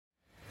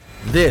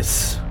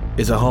This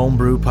is a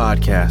homebrew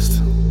podcast.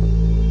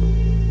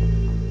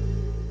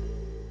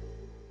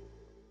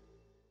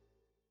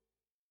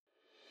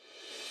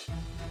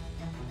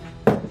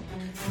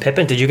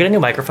 Pippin, did you get a new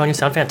microphone? You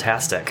sound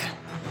fantastic.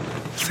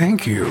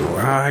 Thank you.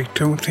 I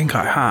don't think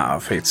I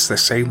have. It's the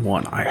same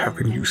one I have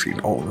been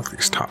using all of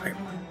this time.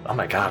 Oh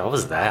my god, what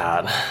was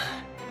that?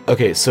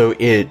 Okay, so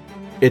it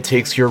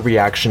takes your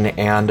reaction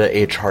and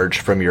a charge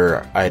from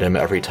your item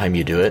every time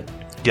you do it.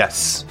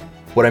 Yes.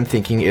 What I'm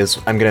thinking is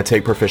I'm going to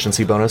take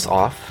proficiency bonus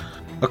off.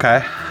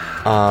 Okay.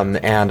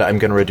 And I'm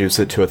going to reduce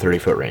it to a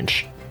 30-foot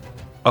range.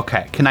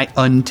 Okay. Can I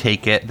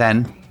untake it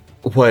then?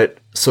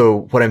 What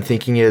I'm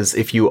thinking is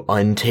if you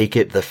untake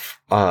it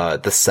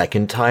the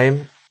second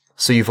time,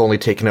 so you've only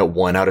taken it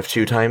 1 out of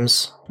 2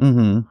 times,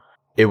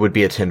 it would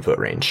be a 10-foot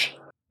range.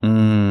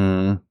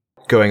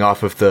 Going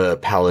off of the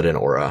paladin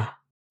aura.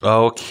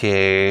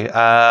 Okay.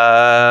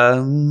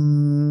 I'll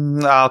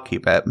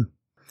keep it.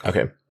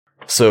 Okay.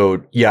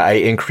 So, yeah, I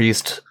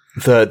increased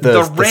the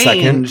range.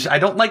 Second, I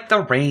don't like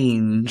the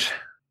range.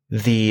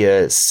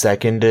 The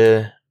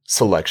second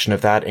selection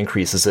of that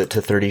increases it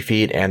to 30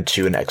 feet and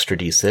to an extra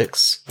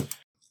d6.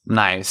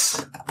 Nice.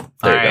 There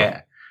All you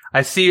right.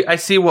 I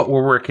see what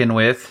we're working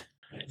with.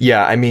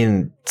 Yeah, I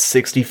mean,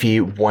 60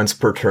 feet once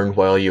per turn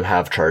while you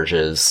have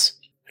charges.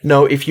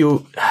 No, if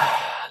you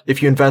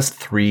invest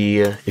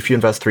three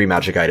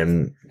magic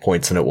item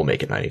points in it, we'll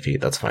make it 90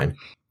 feet. That's fine.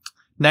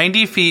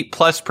 90 feet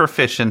plus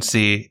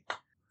proficiency.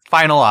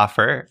 Final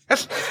offer.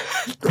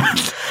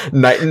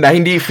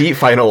 90 feet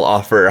final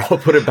offer. I'll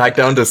put it back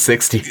down to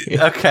 60.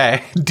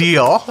 Okay.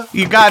 Deal.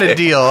 You got a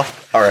deal.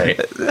 All right.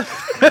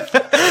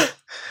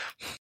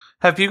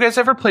 Have you guys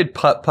ever played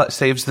Putt Putt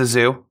Saves the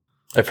Zoo?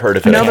 I've heard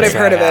of it. No, but I've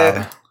heard of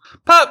it.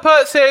 Putt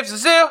Putt Saves the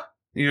Zoo.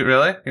 You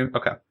really?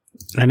 Okay.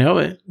 I know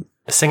it.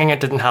 Singing it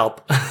didn't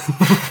help.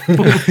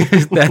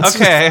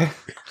 Okay.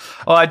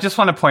 Well, I just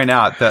want to point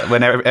out that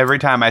every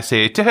time I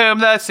say "To whom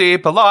the sea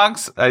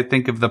belongs," I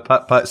think of the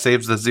Putt Putt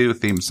Saves the Zoo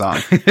theme song.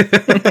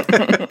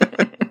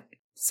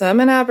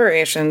 Summon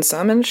aberration,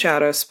 summon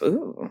shadow.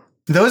 Ooh.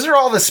 Those are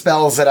all the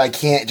spells that I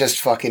can't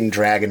just fucking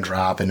drag and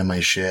drop into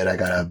my shit. I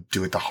gotta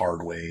do it the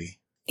hard way.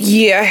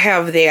 Yeah, I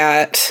have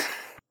that.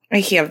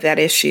 I have that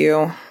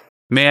issue.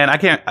 Man, I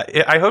can't.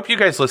 I hope you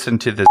guys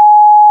listened to this.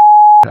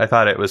 I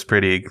thought it was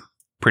pretty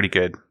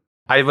good.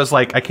 I was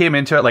like, I came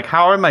into it like,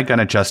 how am I going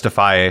to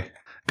justify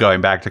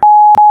going back to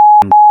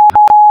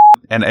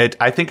and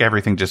I think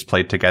everything just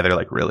played together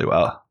like really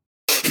well.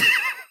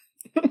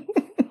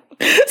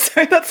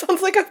 Sorry, that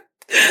sounds like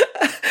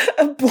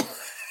a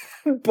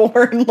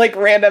born like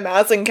random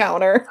ass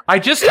encounter. I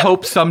just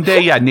hope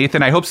someday,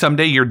 Nathan, I hope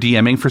someday you're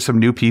DMing for some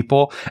new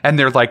people and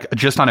they're like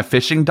just on a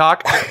fishing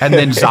dock and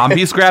then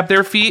zombies grab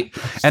their feet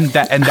and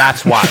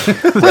that's why.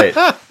 Right.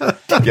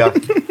 Yeah.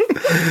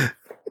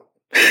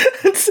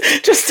 It's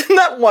just in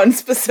that one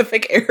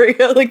specific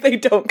area, like they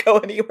don't go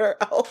anywhere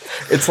else.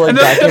 It's like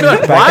back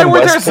why in were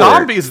there Westport,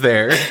 zombies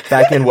there?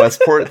 Back in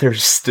Westport,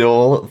 there's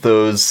still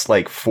those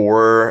like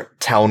 4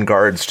 town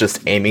guards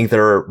just aiming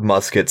their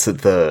muskets at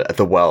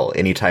the well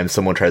anytime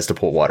someone tries to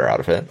pull water out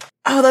of it.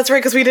 Oh, that's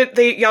right, because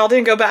y'all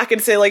didn't go back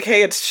and say like,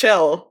 "Hey, it's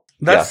chill."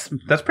 That's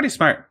pretty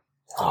smart.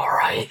 All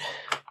right,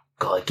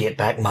 gotta get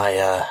back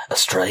my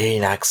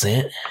Australian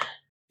accent.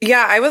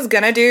 Yeah, I was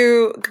gonna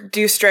do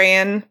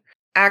Australian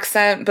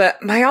accent,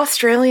 but my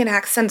Australian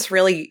accent's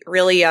really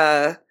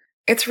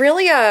it's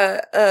really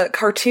a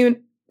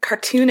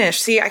cartoonish.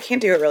 See, I can't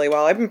do it really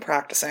well. I've been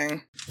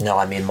practicing. No,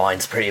 I mean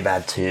mine's pretty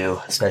bad too,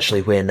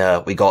 especially when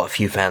we got a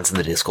few fans in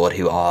the Discord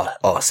who are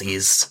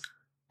Aussies.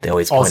 They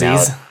always point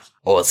out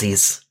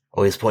Aussies.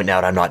 Always point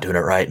out I'm not doing it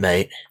right,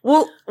 mate.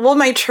 Well,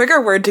 my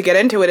trigger word to get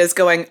into it is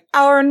going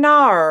 "our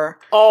nar."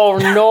 Oh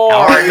no!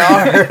 Or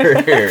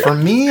no. For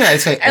me, I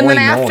say And oi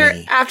then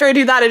noi. after I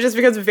do that, it just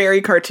becomes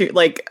very cartoon,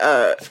 like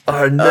Oh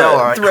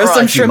no! throw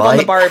some shrimp on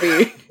the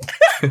Barbie.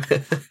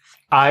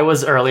 I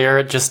was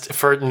earlier just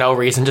for no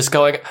reason just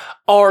going,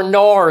 "Oh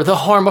no, the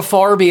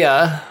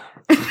homophobia."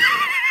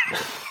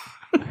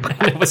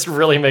 And it was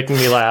really making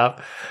me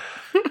laugh.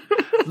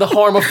 The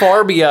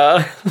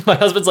homophobia. My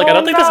husband's like, I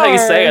don't think that's how you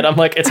say it. I'm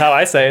like, it's how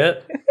I say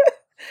it.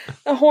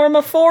 The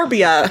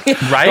homophobia.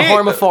 Right? The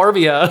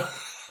homophobia.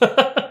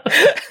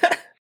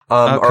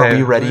 Are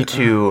we ready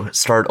to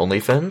start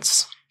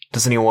OnlyFins?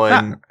 Does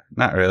anyone?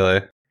 Not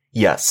really.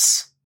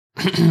 Yes.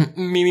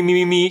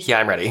 Me. Yeah,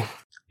 I'm ready.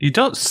 You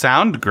don't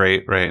sound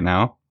great right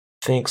now.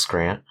 Thanks,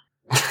 Grant.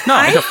 No,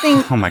 I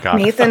think oh my god.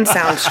 Nathan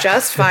sounds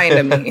just fine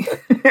to me.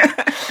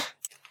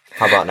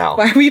 How about now?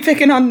 Why are we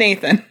picking on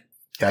Nathan?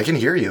 Yeah, I can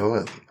hear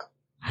you.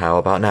 How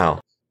about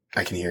now?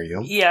 I can hear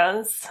you.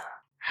 Yes.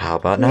 How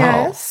about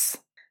now?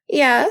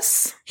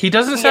 Yes. He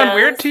doesn't sound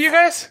weird to you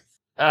guys?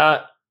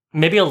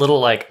 Maybe a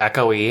little like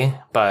echoey,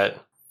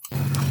 but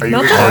Are you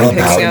Not that I'm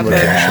recording picking up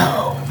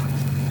now?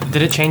 it.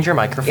 did it change your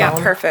microphone? Yeah,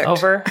 perfect.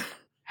 Over?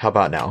 How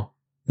about now?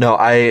 No,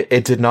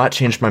 it did not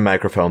change my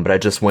microphone, but I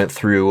just went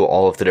through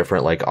all of the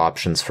different like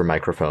options for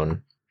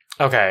microphone.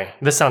 Okay,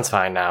 this sounds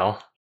fine now.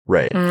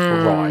 Right.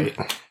 Right.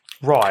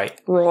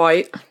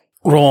 Right.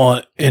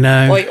 Right, you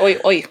know.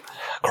 Oi.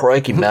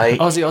 Crikey, mate.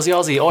 Aussie, Aussie,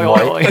 Aussie. Oi,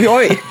 oi,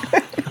 oi.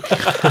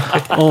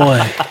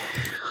 Oi.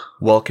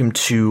 Welcome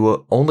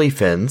to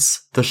OnlyFins,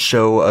 the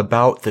show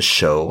about the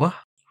show.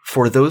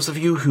 For those of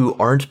you who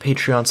aren't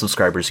Patreon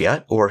subscribers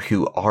yet, or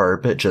who are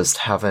but just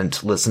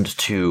haven't listened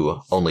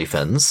to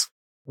OnlyFins,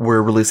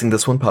 we're releasing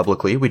this one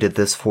publicly. We did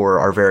this for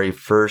our very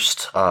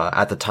first,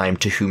 at the time,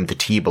 To Whom the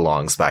Tea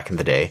Belongs back in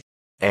the day.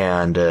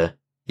 And,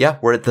 yeah,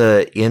 we're at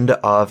the end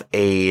of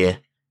a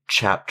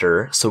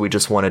chapter, so we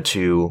just wanted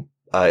to,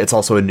 it's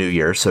also a new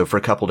year, so for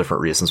a couple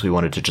different reasons, we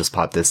wanted to just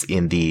pop this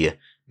in the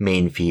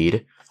main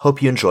feed.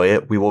 Hope you enjoy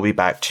it. We will be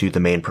back to the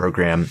main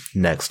program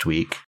next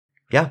week.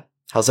 Yeah,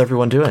 how's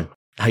everyone doing?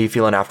 How you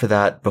feeling after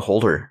that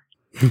Beholder?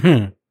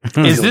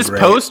 Is this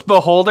post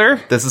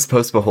Beholder? This is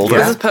post Beholder.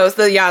 This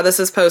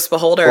is post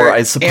Beholder. Or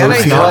I suppose And I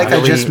feel not like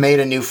really, I just made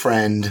a new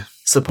friend.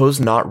 Suppose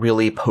not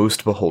really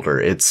post Beholder.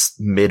 It's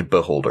mid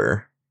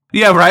Beholder.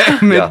 Yeah,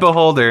 right. Mid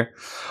Beholder.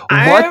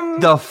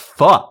 What the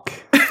fuck?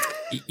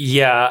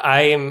 Yeah,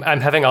 I'm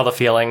having all the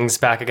feelings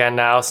back again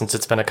now since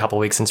it's been a couple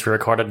weeks since we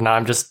recorded, and now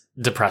I'm just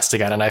depressed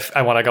again, and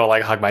I want to go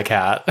like hug my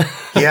cat.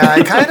 Yeah,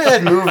 I kind of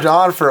had moved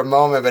on for a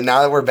moment, but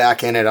now that we're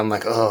back in it, I'm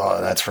like, oh,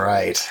 that's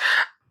right.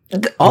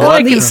 All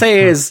I can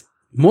say is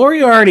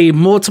Moriarty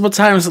multiple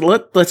times.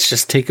 Let's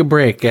just take a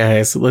break,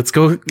 guys. Let's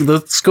go fix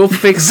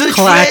The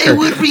Clacker. tray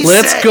would reset.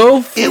 Let's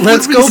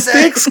go reset.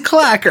 fix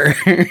Clacker.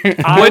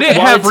 Would it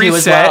have wanted to as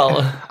reset?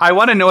 well. I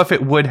want to know if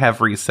it would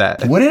have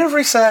reset. Would it have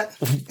reset?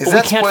 Is But that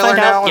we can't spoiler find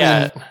now? out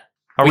yet.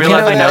 Are we can't allowed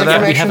to find know out yet.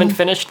 that? We haven't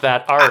finished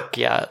that arc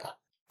yet.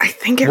 I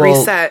think it Well-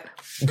 reset.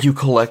 You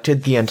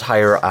collected the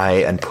entire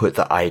eye and put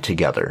the eye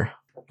together.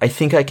 I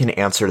think I can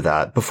answer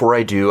that. Before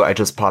I do, I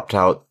just popped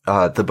out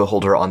the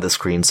Beholder on the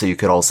screen so you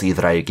could all see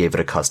that I gave it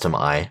a custom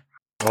eye.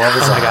 Oh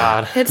my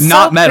god. It's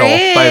Not so metal,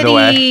 by the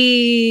way.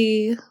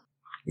 pretty.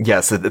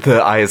 Yes,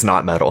 the eye is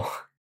not metal.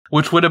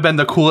 Which would have been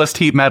the coolest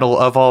heat metal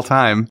of all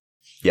time.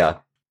 Yeah.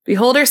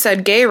 Beholder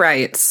said gay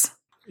rights.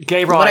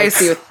 Gay What I rights.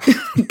 see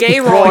with gay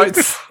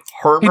rights.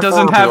 He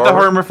doesn't have the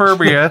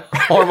hermophobia.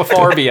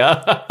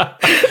 Hormophobia.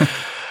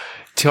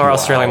 To our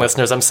Australian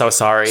listeners, I'm so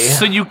sorry.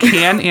 So you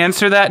can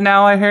answer that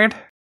now, I heard?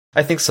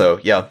 I think so,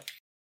 yeah.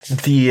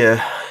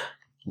 The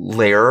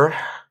layer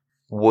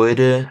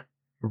would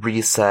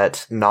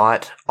reset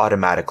not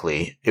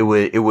automatically. It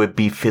would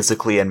be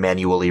physically and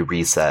manually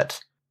reset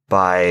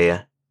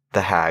by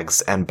the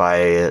hags and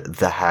by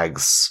the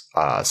hags'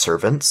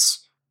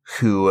 servants,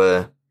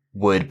 who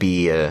would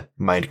be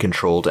mind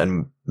controlled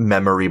and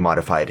memory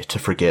modified to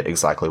forget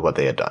exactly what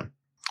they had done.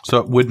 So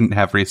it wouldn't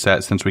have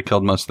reset since we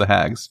killed most of the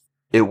hags.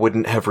 It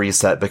wouldn't have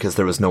reset because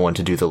there was no one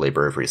to do the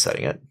labor of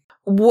resetting it.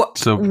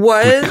 So we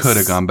Was could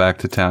have gone back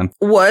to town.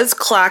 Was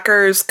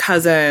Clacker's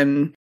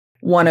cousin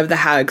one of the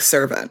hag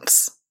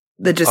servants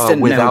that just didn't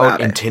know without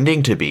about it?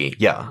 intending to be,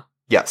 yeah.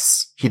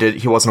 Yes. He did.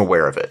 He wasn't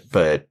aware of it,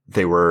 but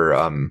they were,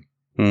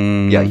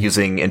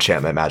 using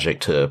enchantment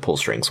magic to pull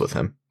strings with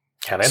him.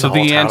 Yeah, they had So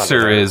whole the town answer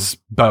under there. is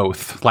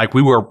both. Like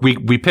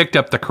we picked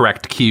up the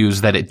correct cues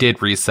that it did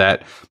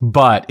reset,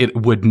 but it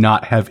would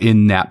not have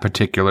in that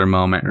particular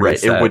moment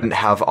reset. Right. It wouldn't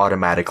have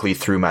automatically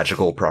through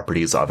magical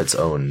properties of its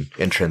own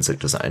intrinsic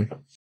design.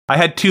 I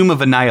had Tomb of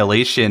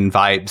Annihilation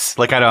vibes.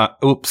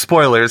 Like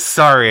spoilers,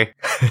 sorry.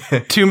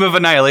 Tomb of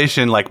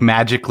Annihilation like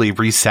magically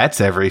resets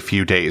every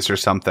few days or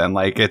something.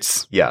 Like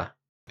it's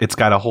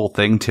got a whole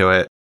thing to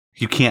it.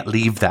 You can't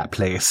leave that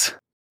place.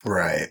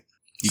 Right.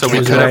 You So we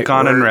can't could go have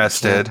gone and work,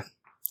 rested.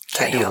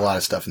 Can't do a lot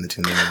of stuff in the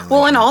tomb.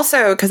 Well, and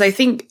also because I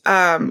think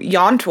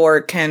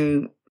Yontor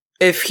can,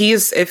 if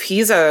he's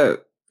a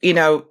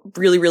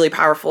really really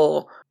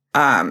powerful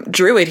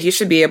druid, he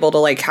should be able to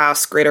like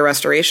cast Greater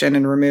Restoration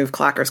and remove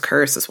Clacker's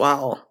curse as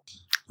well.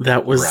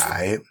 That was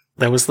right.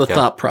 the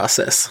thought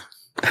process.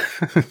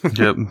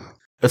 Yep.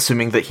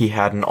 Assuming that he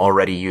hadn't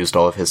already used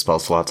all of his spell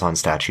slots on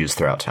statues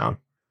throughout town.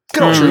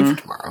 Good old dream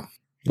for tomorrow.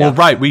 Well,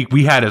 right.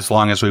 We had as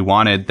long as we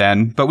wanted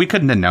then, but we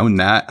couldn't have known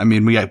that. I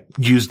mean, we had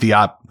used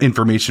the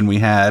information we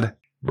had.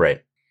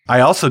 Right. I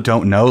also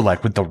don't know,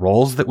 like with the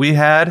rolls that we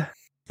had,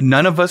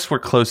 none of us were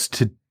close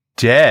to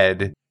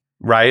dead,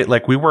 right?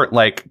 Like we weren't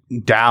like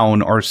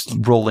down or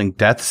rolling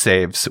death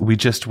saves. We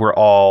just were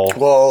all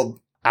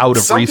out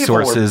of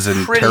resources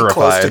and pretty terrified.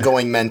 Close to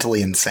going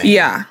mentally insane.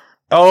 Yeah,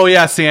 Oh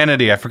yeah,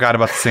 sanity. I forgot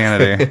about the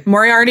sanity.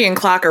 Moriarty and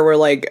Clacker were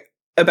like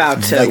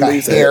about to like a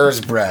lose it. hair's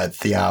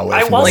breadth. Yeah, away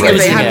I from was Like the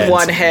if they losing had it.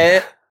 one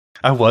hit.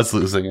 I was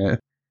losing it.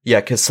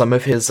 Yeah, because some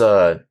of his,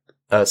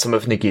 some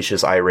of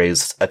Nagish's eye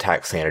rays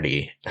attack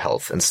sanity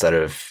health instead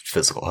of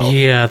physical health.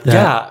 Yeah,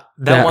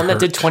 that one that hurt.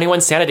 did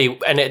 21 sanity,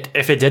 and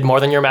if it did more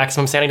than your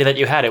maximum sanity that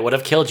you had, it would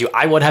have killed you.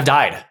 I would have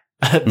died.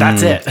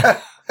 That's it.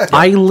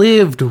 I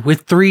lived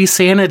with 3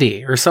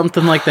 sanity or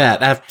something like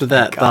that after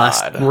that God.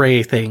 last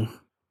ray thing.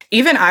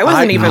 Even I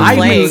wasn't even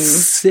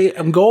playing.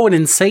 I'm going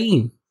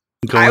insane.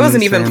 I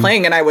wasn't even insane.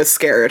 playing, and I was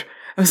scared.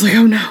 I was like,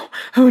 "Oh no,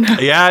 oh no!"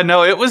 Yeah,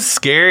 no, it was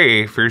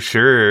scary for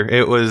sure.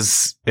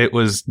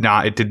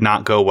 It did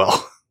not go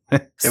well.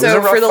 was a So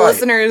rough for the fight.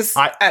 listeners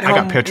I at home,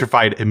 got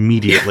petrified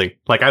immediately.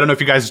 Like, I don't know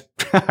if you guys,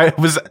 I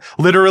was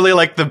literally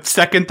like the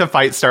second the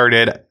fight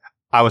started,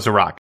 I was a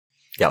rock.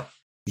 Yeah.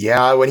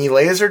 Yeah, when he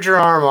lasered your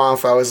arm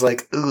off, I was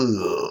like,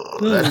 ooh,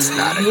 that's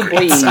not a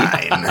great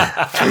sign.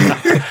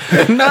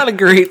 Not a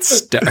great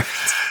start.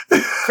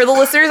 For the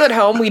listeners at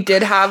home, we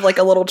did have like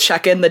a little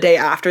check-in the day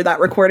after that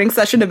recording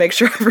session to make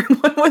sure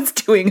everyone was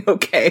doing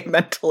okay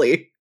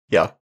mentally.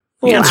 Yeah.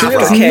 The answer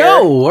is Aftercare.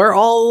 no, we're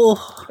all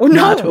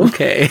not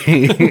okay.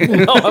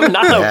 No, I'm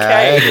not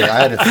okay. Yeah,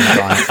 I had to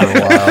think on it for a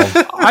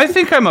while. I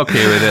think I'm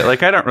okay with it.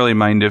 Like, I don't really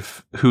mind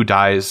if who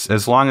dies,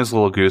 as long as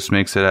Little Goose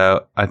makes it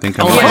out. I think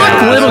I'm Fuck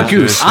okay with Little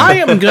Goose. I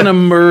am gonna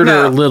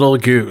murder Little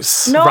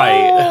Goose. No.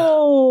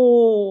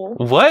 Right.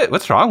 What?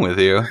 What's wrong with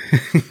you?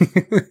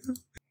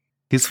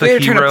 He's the We're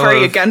trying to party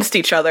hero against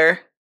each other.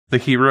 the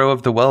hero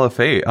of the Well of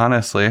Fate,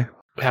 honestly.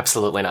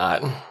 Absolutely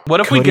not.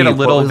 What if we Cody, get a what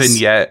little was-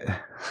 vignette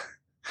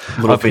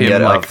Little of him,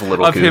 vignette like, of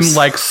Little of him Goose.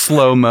 like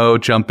slow-mo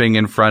jumping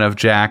in front of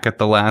Jack at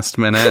the last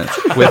minute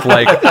with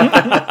like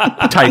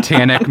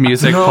Titanic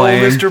music No,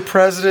 playing? Mr.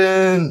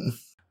 President.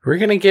 We're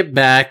gonna get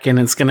back, and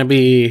it's gonna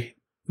be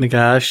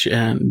Nagash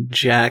and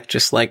Jack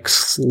just like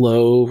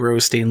slow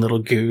roasting Little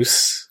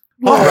Goose.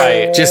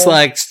 Right. Just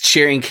like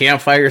sharing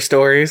campfire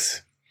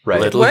stories. Right.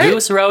 Little What?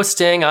 goose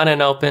roasting on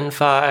an open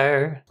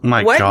fire. Oh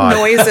my What God.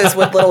 noises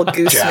would Little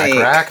Goose Jack make?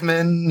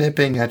 Rackman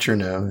nipping at your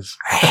nose.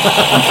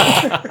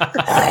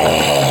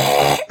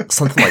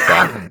 Something like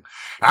that.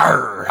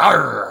 Arr,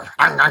 arr,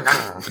 ang, ang,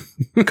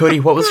 ang. Cody,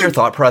 what was your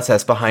thought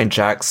process behind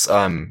Jack's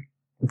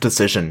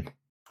decision?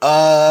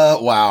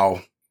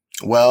 Wow.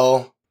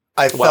 Well,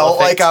 I Well, felt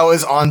if like it's- I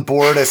was on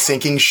board a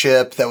sinking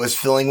ship that was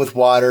filling with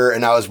water,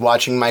 and I was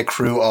watching my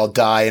crew all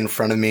die in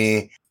front of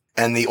me.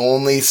 And the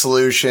only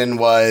solution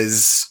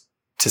was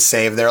to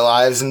save their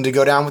lives and to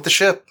go down with the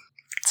ship.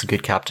 It's a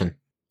good captain.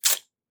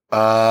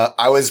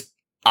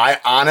 I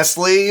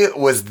honestly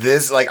was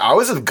I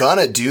was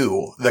gonna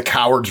do the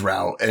coward's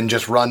route and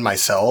just run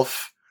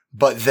myself.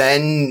 But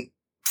then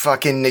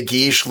fucking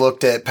Nagish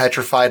looked at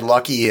Petrified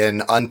Lucky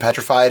and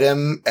unpetrified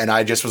him. And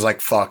I just was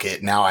like, fuck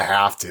it. Now I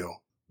have to.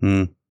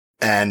 Hmm.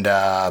 And,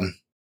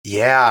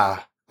 yeah,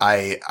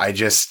 I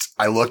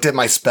looked at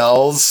my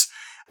spells.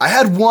 I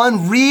had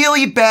one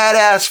really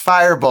badass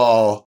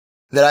fireball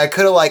that I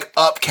could have like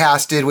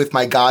upcasted with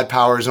my god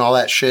powers and all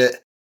that shit.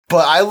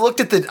 But I looked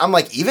at I'm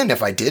like, even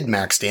if I did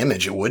max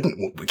damage, it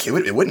wouldn't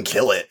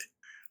kill it.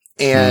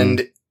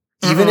 And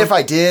even if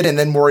I did, and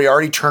then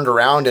Moriarty turned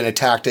around and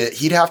attacked it,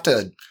 he'd have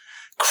to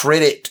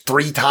crit it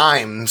 3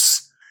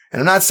 times. And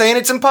I'm not saying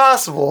it's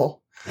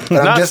impossible,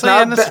 but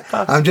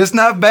I'm just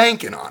not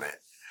banking on it.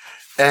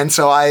 And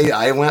so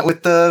I went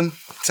with the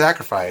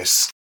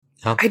sacrifice.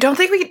 I don't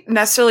think we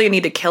necessarily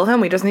need to kill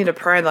him. We just need to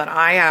pry that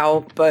eye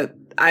out, but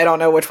I don't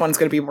know which one's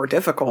going to be more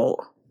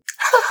difficult.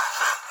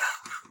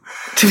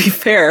 To be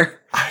fair.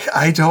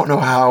 I don't know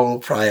how we'll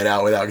pry it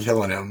out without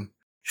killing him.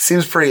 He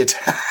seems pretty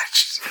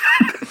attached.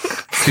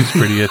 Seems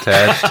pretty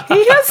attached.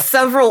 He has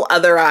several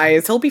other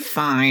eyes. He'll be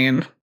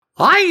fine.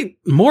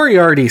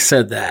 Moriarty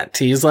said that.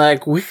 He's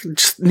like, we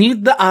just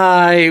need the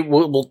eye.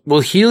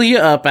 We'll heal you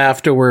up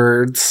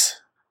afterwards.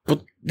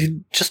 But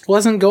he just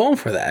wasn't going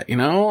for that, you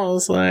know? I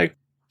was like,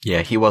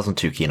 Yeah, he wasn't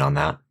too keen on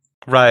that.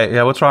 Right.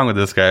 Yeah. What's wrong with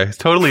this guy? He's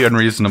totally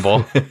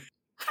unreasonable.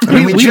 I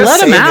mean, we we just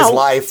let him saved his out.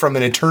 life from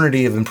an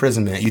eternity of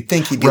imprisonment. You'd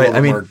think he'd be Right, a little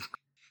I mean- more...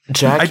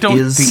 Jack I don't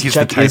is think he's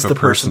the Jack type is of the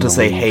person to person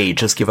say, to leave. "Hey,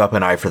 just give up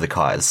an eye for the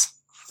cause."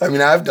 I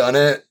mean, I've done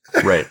it.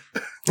 Right.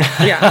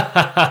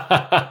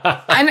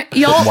 Yeah. And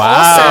y'all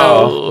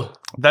Wow. also...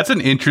 That's an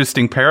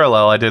interesting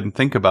parallel I didn't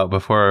think about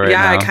before. Right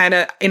yeah,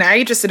 now.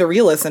 I just did a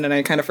re-listen and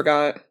I kind of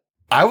forgot.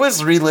 I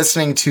was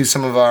re-listening to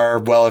some of our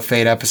Well of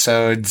Fate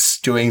episodes,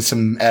 doing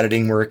some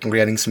editing work and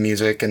getting some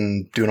music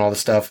and doing all the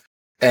stuff.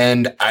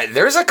 And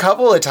there's a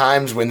couple of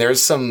times when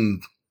there's some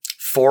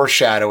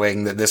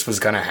foreshadowing that this was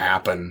going to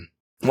happen.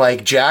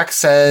 Like Jack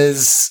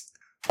says,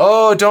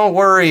 "Oh, don't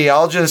worry.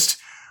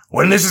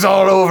 When this is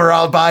all over,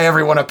 I'll buy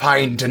everyone a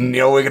pint and,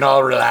 we can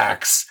all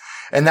relax."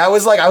 And that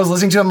was like, I was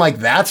listening to him like,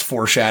 that's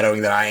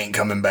foreshadowing that I ain't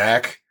coming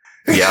back.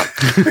 Yeah.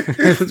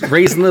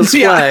 raising those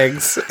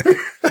flags.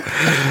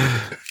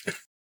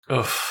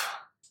 Oof.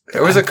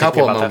 There was I'm a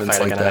couple thinking of about moments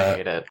fight like again and I that.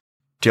 hate it.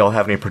 Do y'all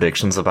have any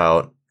predictions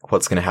about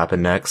what's going to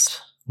happen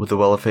next with the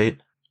Well of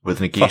Fate? With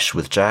Nagish,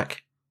 with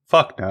Jack?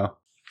 Fuck no.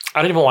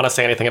 I don't even want to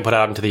say anything and put it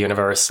out into the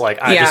universe.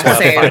 Like, I Yeah, just want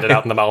to same. find it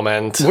out in the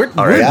moment. We're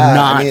right. Yeah,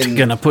 not I mean-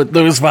 gonna put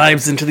those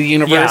vibes into the Yeah.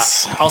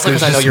 universe. Also,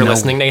 because I know just you're no-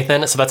 listening,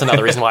 Nathan, so that's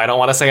another reason why I don't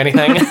want to say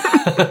anything. I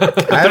have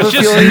There's a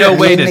just feeling no that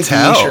way me to and Nagish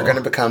tell. are going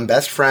to become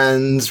best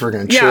friends. We're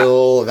going to Yeah.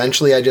 chill.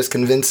 Eventually, I just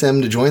convince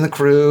him to join the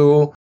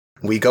crew.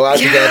 We go out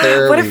Yeah,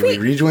 together. what if We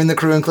rejoin the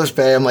crew in Cliffs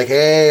Bay. I'm like,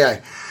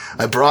 hey,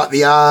 I brought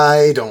the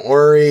eye. Don't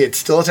worry. It's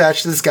still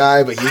attached to this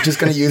guy, but he's just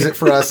going to use it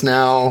for us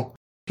now.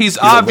 He's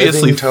a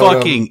obviously living totem.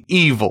 fucking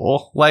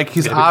evil. Like,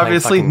 he's Gonna be playing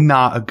obviously fucking-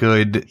 not a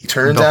good. He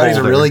turns out he's a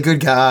beholder. really good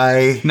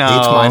guy. No.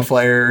 Hates mind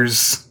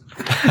flayers.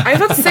 I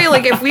was about to say,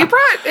 like, if we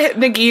brought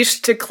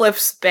Nagish to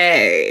Cliffs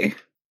Bay,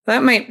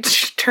 that might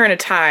turn a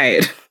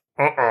tide.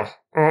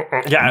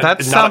 Yeah, That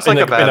not sounds in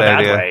like a bad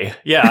idea. way.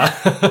 Yeah.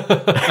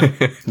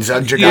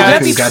 Zug Would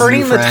that be Jagaku's got a turning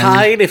new the friend.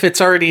 tide if it's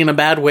already in a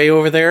bad way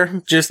over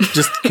there? Just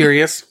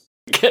curious.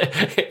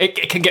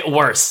 it can get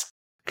worse.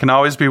 Can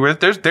always be worse.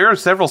 There are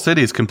several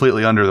cities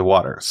completely under the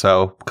water,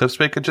 so Cliffs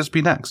Bay could just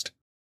be next.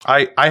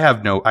 I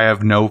have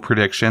no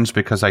predictions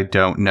because I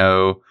don't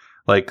know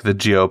like the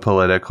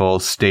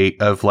geopolitical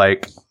state of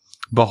like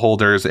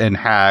beholders and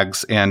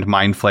hags and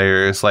mind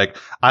flayers. Like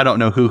I don't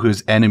know who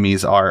whose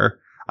enemies are.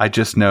 I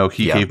just know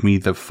he gave me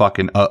the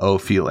fucking uh-oh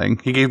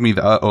feeling. He gave me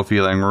the uh-oh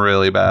feeling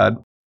really bad.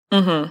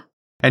 Mm-hmm.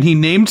 And he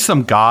named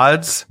some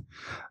gods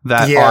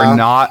that are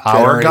not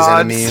our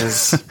gods.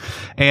 Enemies.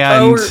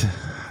 And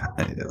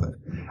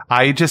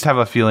I just have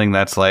a feeling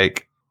that's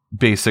like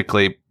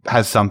basically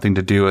has something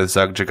to do with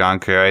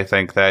Zugjaganku. I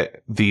think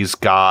that these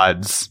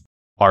gods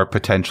are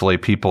potentially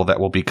people that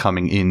will be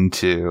coming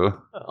into.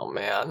 Oh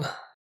man.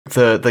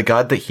 The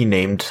god that he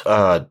named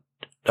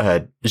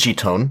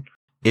Jiton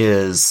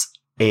is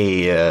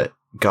a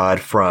god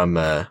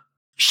from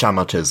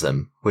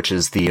Shamatism, which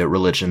is the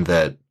religion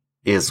that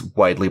is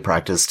widely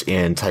practiced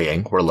in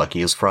Taiyang, where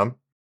Lucky is from.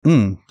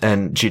 Mm.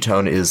 And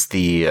Jiton is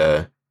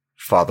the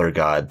father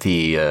god,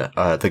 the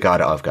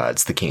god of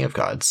gods, the king of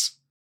gods.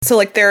 So,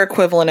 like, their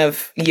equivalent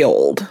of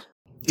Yold.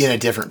 In a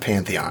different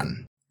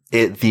pantheon.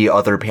 A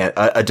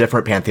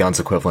different pantheon's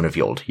equivalent of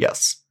Yold,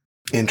 yes.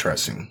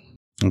 Interesting.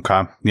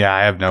 Okay. Yeah,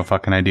 I have no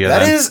fucking idea.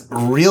 That is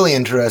really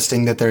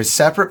interesting that there's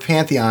separate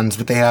pantheons,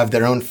 but they have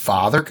their own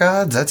father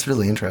gods. That's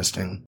really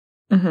interesting.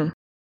 Mm-hmm.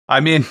 I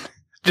mean,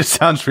 just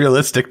sounds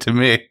realistic to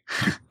me.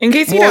 In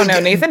case you don't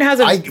know, Nathan has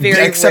a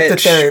very except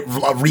rich... that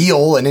they're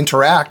real and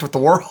interact with the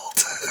world.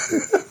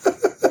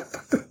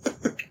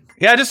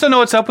 Yeah, I just don't know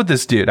what's up with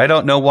this dude. I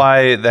don't know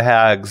why the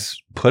hags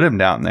put him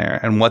down there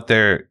and what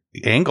their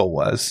angle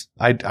was.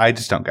 I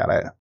just don't get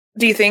it.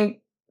 Do you think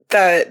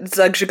that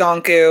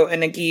Zugjaganku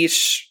and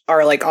Nagish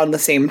are, like, on the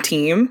same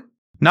team?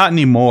 Not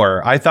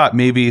anymore. I thought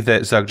maybe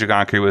that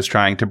Zugjaganku was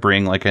trying to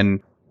bring, like,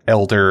 an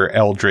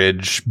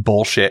eldritch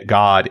bullshit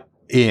god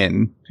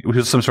in. It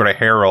was some sort of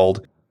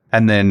herald.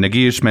 And then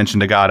Nagish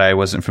mentioned a god I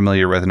wasn't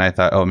familiar with, and I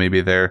thought, oh,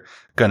 maybe they're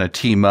gonna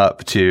team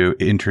up to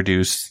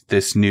introduce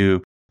this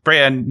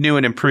brand new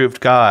and improved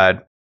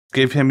god.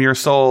 Give him your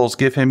souls,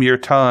 give him your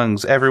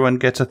tongues, everyone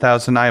gets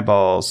 1,000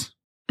 eyeballs.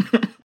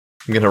 I'm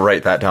gonna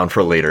write that down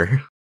for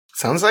later.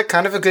 Sounds like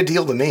kind of a good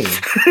deal to me.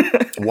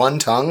 One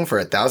tongue for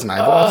 1,000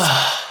 eyeballs.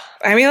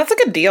 I mean, that's a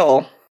good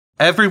deal.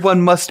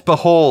 Everyone must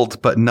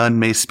behold, but none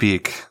may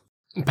speak.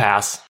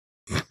 Pass.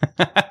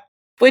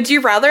 Would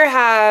you rather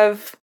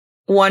have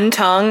one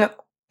tongue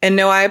and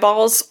no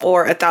eyeballs,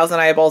 or 1,000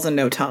 eyeballs and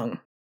no tongue?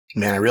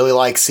 Man, I really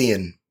like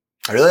seeing.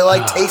 I really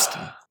like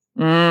tasting.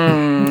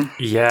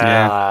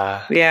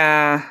 Yeah.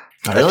 Yeah.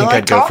 I I really think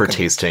like I'd go for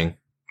talking.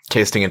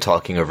 tasting and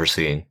talking over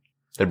seeing.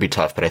 That'd be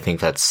tough, but I think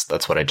that's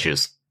what I'd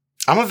choose.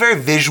 I'm a very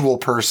visual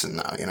person,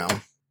 though, you know?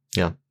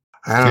 Yeah.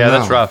 I don't know.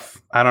 That's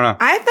rough. I don't know.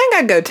 I think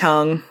I'd go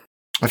tongue.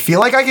 I feel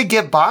like I could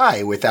get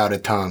by without a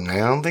tongue. I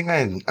don't think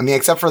I mean,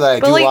 except for that I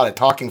do a lot of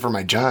talking for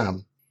my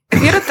job. If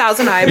you had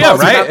 1,000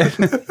 eyeballs, Yeah,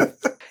 right?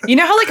 you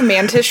know how, like,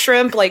 mantis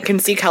shrimp, like, can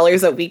see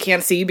colors that we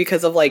can't see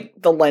because of, like,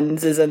 the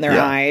lenses in their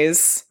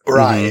eyes?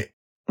 Right.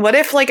 What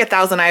if, like,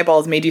 1,000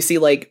 eyeballs made you see,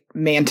 like,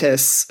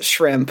 mantis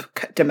shrimp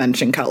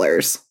dimension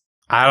colors?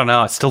 I don't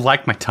know. I still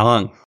like my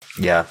tongue.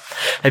 Yeah.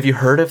 Have you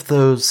heard of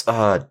those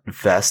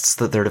vests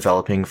that they're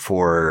developing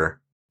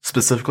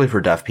specifically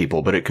for deaf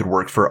people, but it could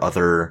work for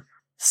other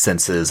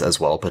senses as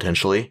well,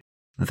 potentially?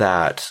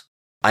 That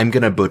I'm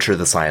going to butcher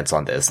the science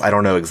on this. I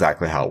don't know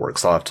exactly how it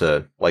works. I'll have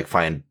to, like,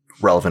 find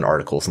relevant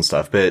articles and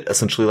stuff. But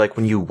essentially, like,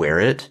 when you wear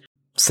it,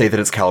 say that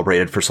it's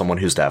calibrated for someone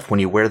who's deaf. When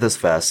you wear this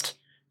vest,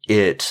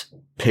 it's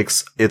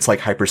like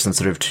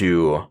hypersensitive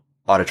to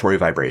auditory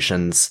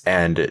vibrations,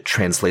 and it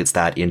translates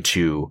that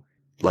into,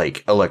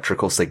 like,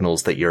 electrical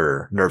signals that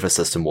your nervous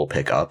system will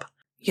pick up.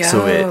 Yo.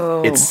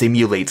 So it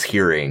simulates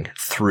hearing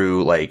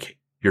through, like,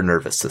 your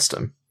nervous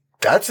system.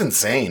 That's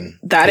insane.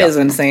 That is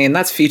insane.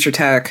 That's future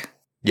tech.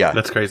 Yeah.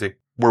 That's crazy.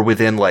 We're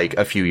within, like,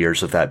 a few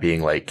years of that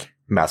being, like,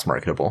 mass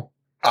marketable.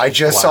 I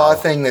just saw a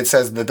thing that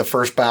says that the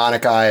first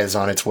bionic eye is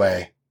on its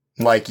way.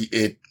 Like,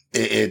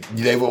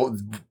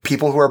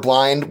 people who are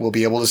blind will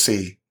be able to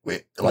see.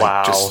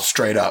 Just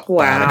straight up.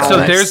 Wow.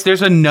 So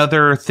there's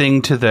another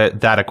thing to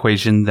that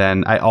equation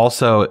then. I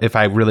also, if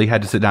I really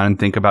had to sit down and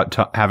think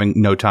about having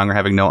no tongue or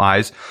having no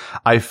eyes,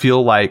 I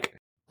feel like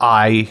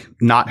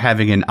not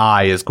having an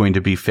eye is going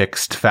to be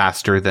fixed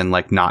faster than,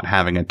 like, not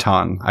having a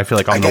tongue. I feel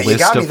like on the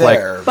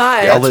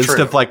list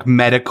of like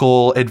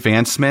medical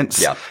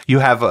advancements, you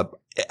have a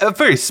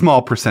very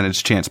small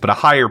percentage chance, but a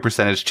higher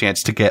percentage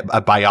chance to get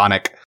a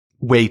bionic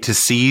way to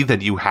see than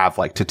you have,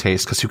 like, to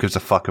taste, because who gives a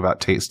fuck about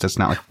taste? It's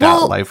not, like, that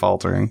life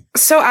altering.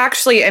 So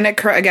actually, and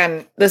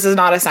again, this is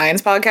not a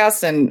science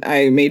podcast, and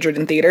I majored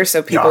in theater,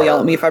 so people yell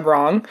at me if I'm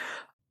wrong.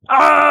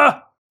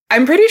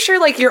 I'm pretty sure,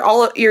 like,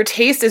 your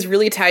taste is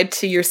really tied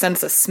to your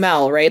sense of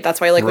smell, right? That's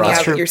why, like,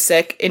 when you're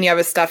sick and you have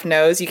a stuffed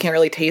nose, you can't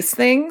really taste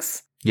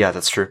things. Yeah,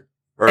 that's true.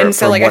 Or and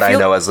so, from like, what I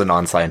know as a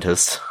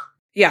non-scientist.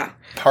 Yeah.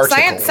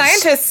 Particles.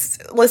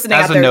 Scientists listening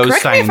As out a there, nose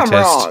correct me if I'm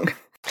wrong.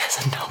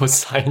 As a nose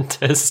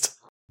scientist.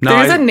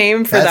 There's a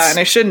name for that, and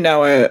I should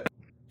know it.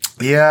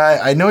 Yeah,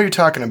 I know what you're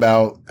talking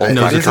about.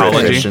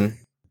 Nosotology.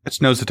 It's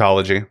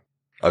nosotology.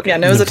 Okay. Yeah,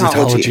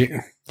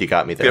 nosotology. You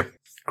got me there. Yep.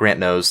 Grant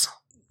knows.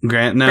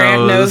 Grant knows.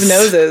 Grant knows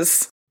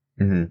noses.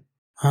 Mm-hmm.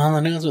 All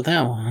the nose with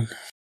that one.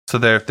 So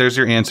there's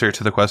your answer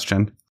to the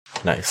question.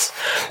 Nice.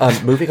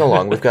 Moving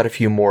along, we've got a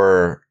few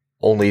more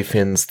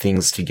OnlyFins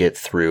things to get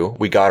through.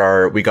 We got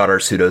our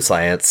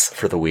pseudoscience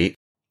for the week.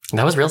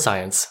 That was real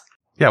science.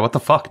 Yeah, what the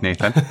fuck,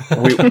 Nathan?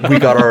 we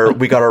got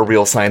our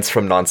real science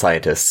from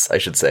non-scientists, I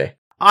should say.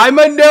 I'm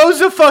a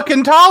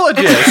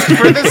nosofuckentologist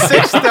for the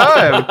 6th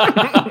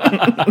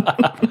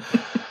time.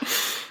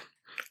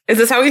 Is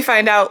this how we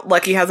find out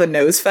Lucky has a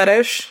nose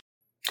fetish?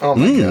 Oh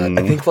my god.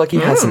 I think Lucky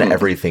has an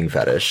everything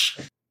fetish.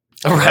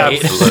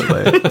 Right.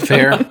 Absolutely.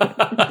 Fair.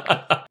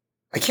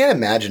 I can't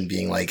imagine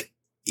being like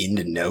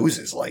into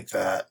noses like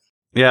that.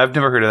 Yeah, I've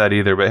never heard of that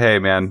either, but hey,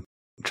 man,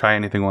 try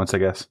anything once, I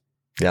guess.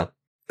 Yeah.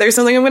 There's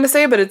something I'm going to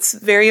say, but it's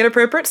very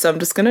inappropriate, so I'm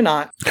just going to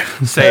not.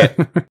 Say it.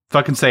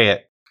 Fucking say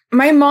it.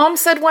 My mom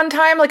said one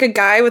time, like, a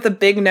guy with a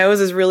big nose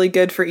is really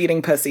good for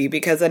eating pussy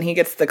because then he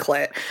gets the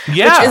clit.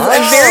 Yeah. Which is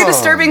a very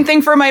disturbing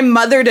thing for my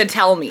mother to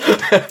tell me.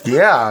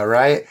 Yeah,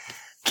 right?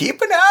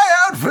 Keep an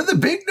eye out for the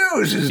big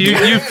noses.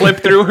 You flip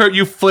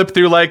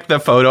through like the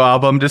photo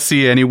album to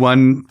see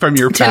anyone from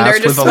your Tinder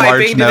past just with a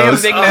large swiping, do they have a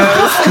nose. big nose?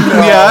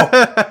 No.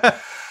 Yeah.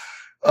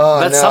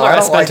 That summer I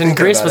don't spent in thinking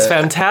Greece about was it.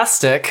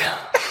 fantastic.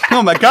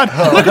 Oh my god,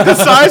 look at the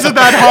size of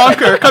that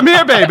honker. Come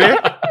here, baby.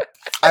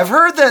 I've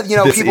heard that,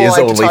 This people is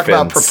like to talk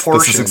about OnlyFins.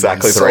 proportions. This is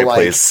exactly the So, right like,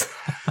 place.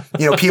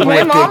 People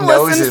My with mom big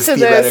listens noses to this,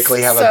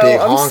 theoretically have a so big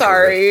I'm honker.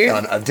 sorry.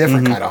 A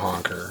different kind of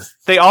honker.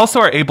 They also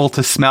are able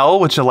to smell,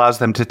 which allows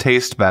them to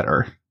taste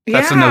better.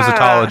 That's a Yeah.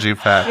 nosotology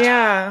fact.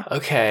 Yeah.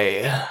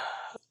 Okay.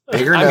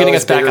 Bigger I'm nose, getting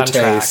us back bigger on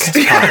track. taste.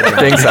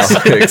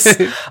 Thanks,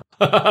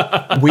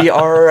 Alex. We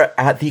are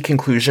at the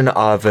conclusion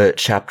of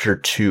chapter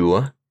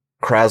 2.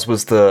 Kraz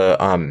was the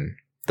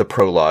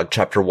prologue.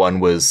 Chapter 1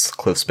 was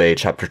Cliff's Bay.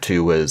 Chapter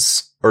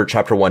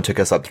 1 took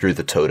us up through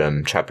the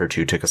totem. Chapter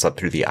 2 took us up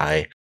through the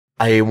eye.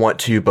 I want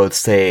to both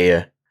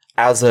say,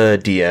 as a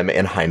DM,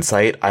 in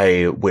hindsight,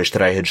 I wish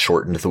that I had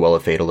shortened the Well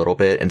of Fate a little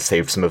bit and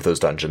saved some of those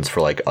dungeons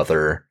for like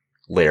other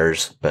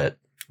layers, but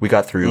we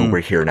got through. We're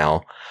here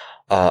now.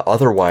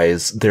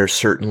 Otherwise, there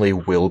certainly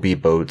will be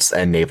boats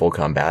and naval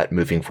combat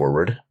moving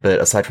forward. But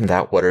aside from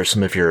that, what are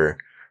some of your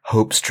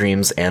hopes,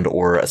 dreams, and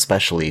or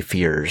especially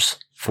fears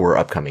for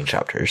upcoming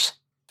chapters?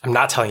 I'm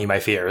not telling you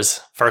my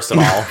fears, first of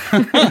all.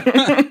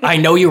 I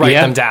know you write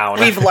them down.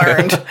 We've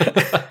learned.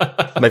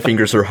 My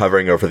fingers are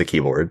hovering over the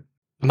keyboard.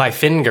 My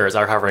fingers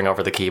are hovering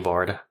over the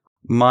keyboard.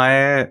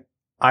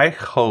 I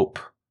hope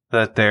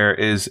that there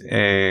is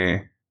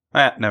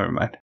never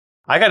mind.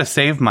 I gotta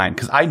save mine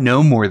because I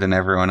know more than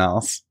everyone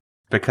else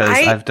because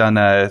I've done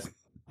an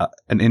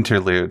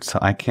interlude, so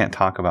I can't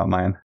talk about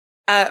mine.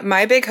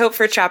 My big hope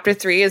for chapter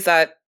 3 is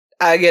that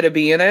I get a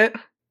B in it.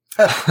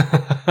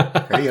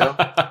 There you go.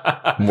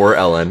 More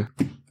Ellen.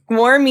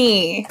 More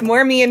me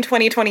in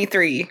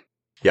 2023.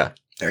 Yeah.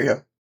 There you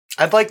go.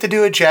 I'd like to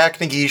do a Jack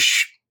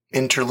Nagish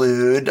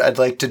interlude. I'd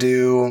like to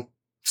do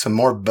some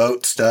more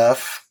boat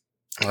stuff.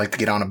 I'd like to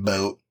get on a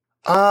boat.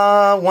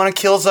 Want to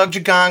kill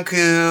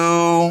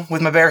Zugjaganku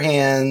with my bare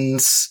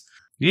hands.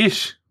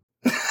 Yeesh.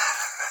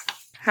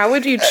 How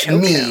would you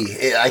choke him?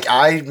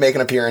 I make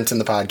an appearance in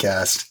the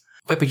podcast.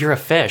 Wait, but you're a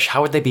fish.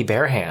 How would they be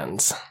bare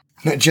hands?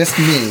 Just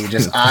me.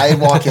 Just I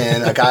walk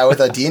in, a guy with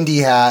a D&D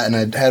hat and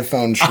a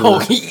headphone shirt. Oh,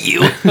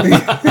 you.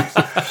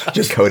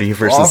 Just Cody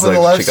versus off of the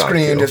left Zugjaganku.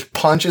 screen, just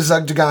punches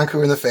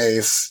Zugjaganku in the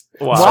face.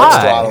 Wow. Starts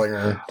Why? throttling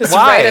her. Just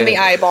Why? right in the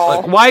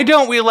eyeball. Like, why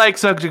don't we like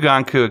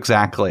Zugjaganku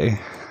exactly?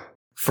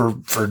 For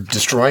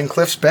destroying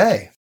Cliff's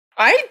Bay.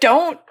 I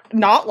don't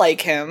not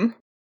like him.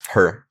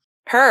 Her.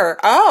 Her.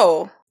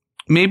 Oh.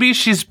 Maybe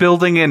she's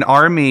building an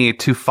army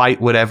to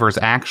fight whatever's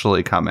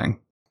actually coming.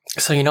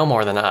 So you know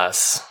more than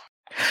us.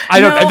 I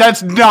don't. No.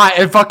 That's not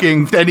a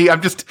fucking any.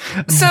 I'm just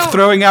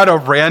throwing out a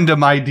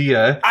random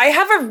idea. I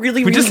have a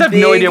really, We just have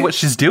no idea what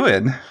she's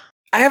doing.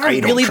 I have I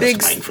a don't really trust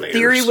big mind flayers.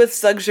 theory with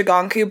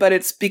Zugjaganku, but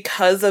it's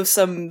because of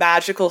some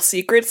magical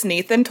secrets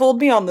Nathan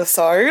told me on the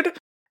Sard.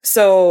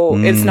 So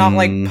it's not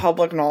like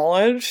public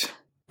knowledge.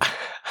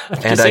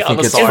 And I think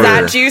it's Is for...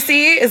 that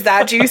juicy? Is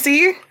that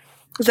juicy?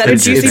 Is that a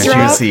juicy It's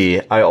drop?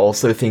 juicy. I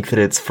also think that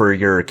it's for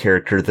your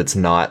character that's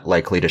not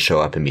likely to show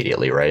up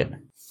immediately, right?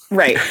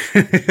 Right.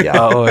 Yeah.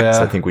 Oh, yeah.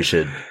 So I think we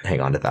should hang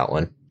on to that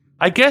one.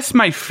 I guess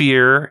my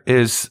fear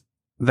is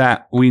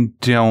that we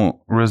don't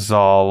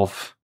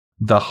resolve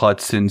the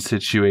Hudson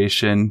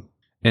situation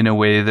in a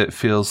way that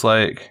feels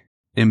like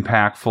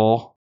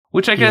impactful,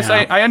 which I guess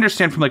Yeah. I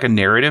understand from like a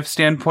narrative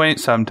standpoint.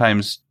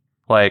 Sometimes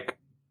like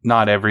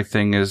not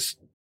everything is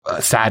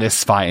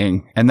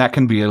satisfying, and that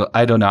can be,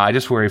 I don't know. I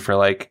just worry for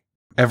like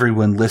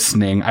everyone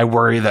listening. I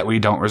worry that we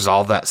don't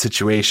resolve that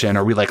situation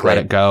or we like let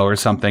Right. it go or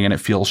something and it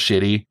feels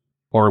shitty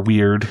or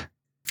weird.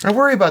 I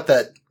worry about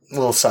that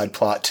little side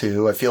plot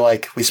too. I feel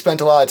like we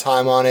spent a lot of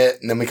time on it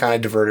and then we kind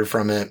of diverted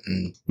from it,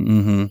 and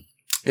Mm-hmm.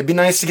 it'd be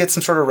nice to get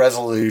some sort of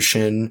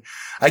resolution.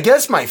 I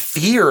guess my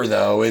fear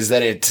though is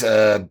that it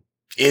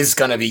is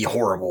going to be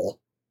horrible.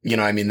 You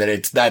know what I mean?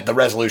 That the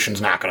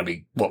resolution's not going to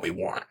be what we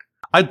want.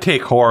 I'd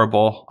take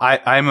horrible.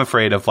 I'm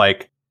afraid of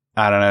like,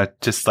 I don't know,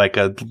 just like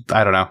a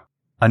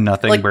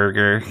nothing Like-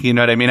 burger. You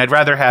know what I mean? I'd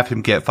rather have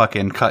him get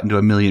fucking cut into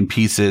a million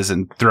pieces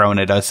and thrown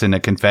at us in a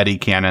confetti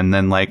cannon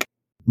than like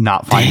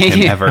not find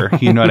him ever.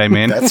 You know what I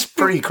mean? That's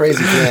pretty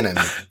crazy canon.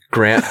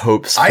 Grant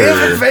hopes for I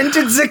have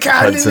invented the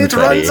cannon. Hudson It Fetty.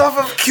 runs off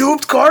of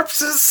cubed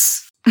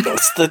corpses.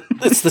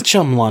 It's the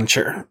chum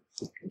launcher.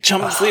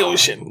 Chum's the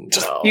ocean.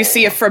 Just You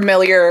see a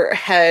familiar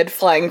head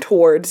flying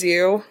towards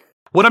you.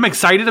 What I'm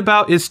excited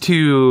about is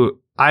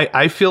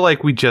I feel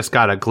like we just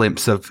got a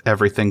glimpse of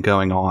everything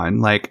going on.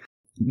 Like,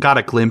 got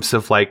a glimpse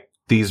of like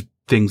these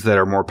things that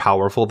are more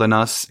powerful than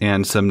us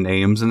and some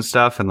names and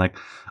stuff. And like,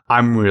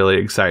 I'm really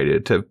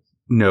excited to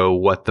know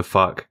what the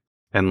fuck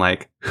and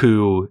like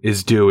who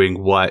is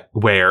doing what,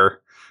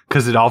 where,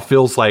 because it all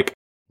feels like,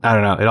 I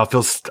don't know, it all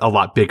feels a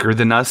lot bigger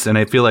than us. And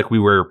I feel like we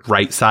were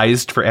right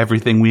sized for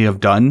everything we have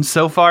done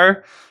so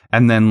far.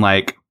 And then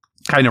like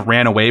kind of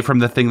ran away from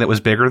the thing that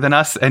was bigger than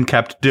us and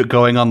kept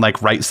going on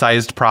like right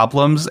sized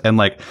problems. And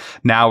like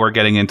now we're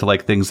getting into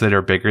like things that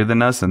are bigger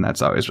than us. And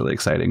that's always really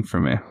exciting for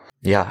me.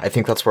 Yeah, I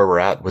think that's where we're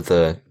at with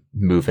the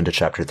move into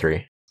chapter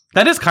 3.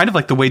 That is kind of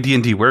like the way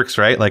D&D works,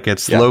 right? Like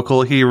it's Yeah.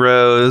 local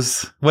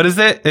heroes. What is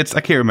it?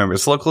 I can't remember.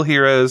 It's local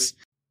heroes,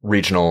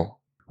 Regional.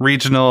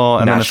 regional,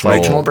 and then it's National.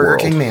 like, Regional Burger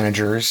world. King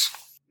managers.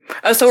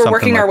 Oh, so we're Something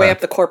working like our way that. up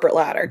the corporate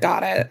ladder.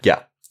 Got it.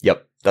 Yeah.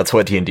 Yep. That's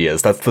what D&D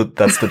is. That's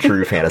the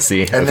true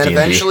fantasy And of then D&D.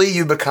 eventually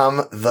you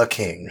become the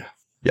king.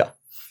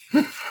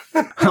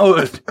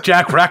 oh,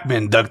 Jack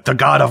Rackman, the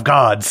god of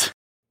gods.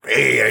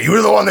 Hey, you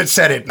were the one that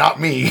said it, not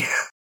me.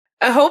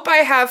 A hope I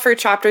have for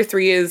chapter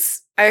 3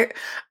 is I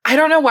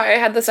don't know why I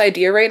had this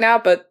idea right now,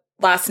 but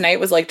last night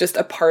was like just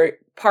a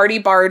party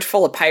barge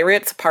full of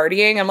pirates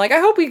partying. I'm like, I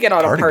hope we get on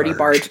a Party party barge.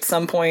 barge at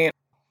some point.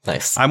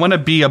 Nice. I want to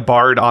be a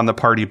bard on the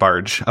party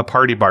barge, a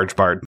party barge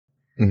bard.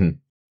 Mm-hmm.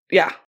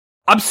 Yeah.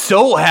 I'm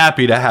so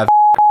happy to have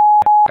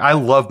I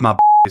love my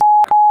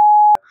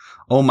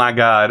oh my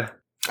god.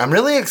 I'm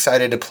really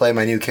excited to play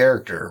my new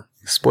character.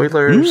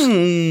 Spoilers.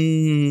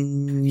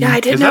 Yeah, I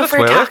Is didn't that know a if we're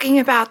spoiler? talking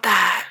about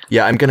that.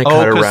 Yeah, I'm gonna Oh,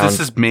 cut because around. this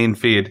is main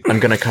feed. I'm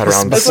gonna cut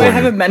around That's why I some.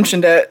 haven't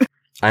mentioned it.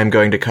 I'm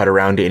going to cut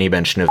around any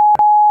mention of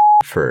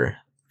for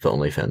the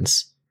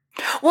OnlyFins.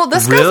 Well,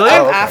 this Really? goes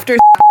up Oh, okay. after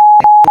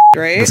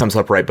right? This comes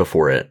up right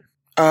before it.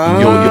 Oh.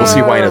 You'll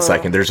see why in a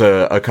second. There's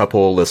a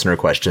couple listener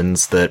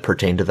questions that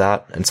pertain to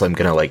that, and so I'm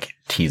gonna like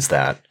tease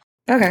that.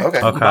 Okay.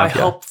 Okay. Okay. My Yeah.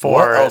 hope What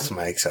for else am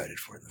I excited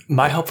for then?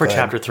 my hope for Go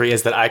ahead. chapter 3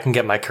 is that I can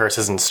get my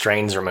curses and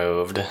strains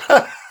removed.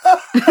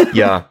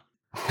 Yeah.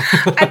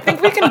 I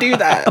think we can do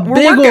that. a We're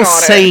big working ol' on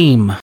it.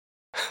 same.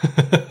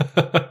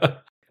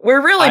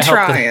 We're really I hope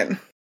that- trying.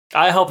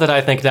 I hope that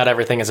I think not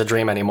everything is a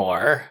dream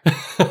anymore.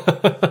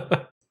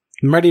 I'm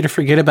ready to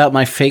forget about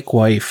my fake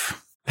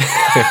wife.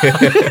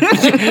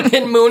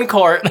 In Moon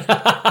Court.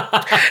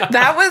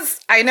 That was,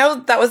 I know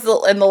that was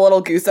in the Little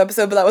Goose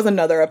episode, but that was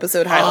another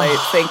episode highlight.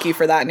 Thank you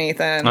for that,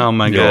 Nathan. Oh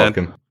my You're god.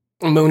 welcome.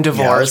 Moon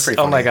Divorce. pretty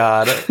Oh my funny.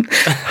 god.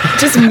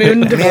 Just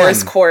Moon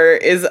Divorce Man.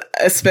 Court is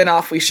a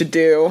spinoff we should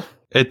do.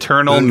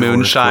 Eternal Moon Divorce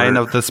moonshine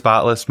Court. of the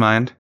spotless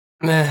mind.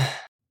 Meh.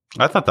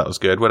 I thought that was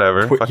good.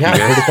 Whatever. Fuck Yeah, you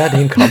where guys. did that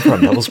name come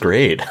from? That was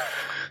great.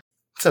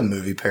 It's a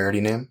movie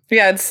parody name.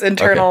 Yeah, it's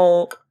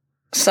Internal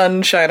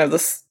Sunshine of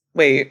this.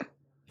 Wait,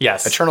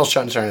 Yes. Eternal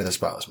Sunshine of the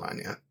Spotless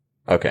Mind, yeah.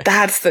 Okay.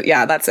 that's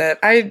it.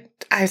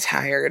 I'm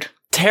tired.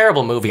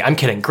 Terrible movie. I'm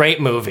kidding. Great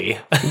movie.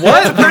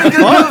 What? Pretty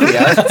good movie.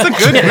 Yeah. That's a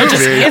good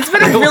movie. It's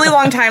been a really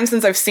long time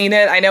since I've seen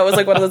it. I know it was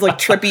like one of those like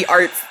trippy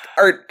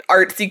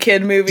artsy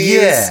kid movies.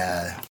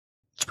 Yeah.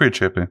 It's pretty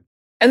trippy.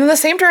 And then the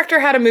same director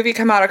had a movie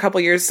come out a couple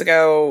years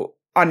ago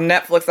on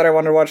Netflix that I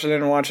wanted to watch and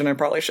didn't watch, and I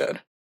probably should.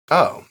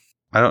 Oh.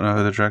 I don't know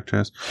who the director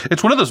is.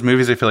 It's one of those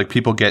movies I feel like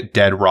people get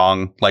dead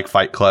wrong, like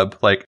Fight Club.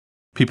 Like,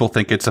 people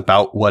think it's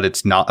about what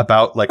it's not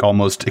about, like,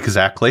 almost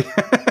exactly.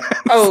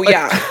 Oh,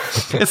 yeah.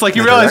 It's like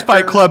you The realize director?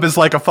 Fight Club is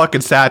like a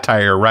fucking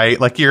satire, right?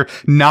 Like, you're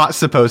not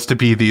supposed to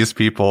be these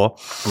people.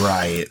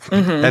 Right.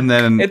 Mhm. And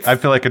then It's- I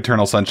feel like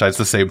Eternal Sunshine's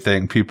the same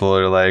thing. People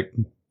are like,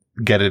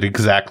 get it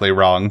exactly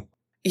wrong.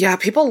 Yeah,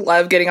 people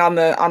love getting on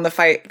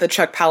the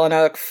Chuck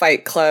Palahniuk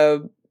Fight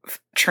Club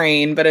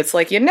train, but it's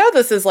like,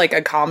 this is like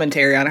a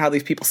commentary on how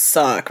these people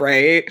suck,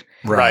 right?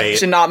 Right. You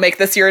should not make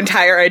this your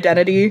entire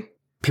identity.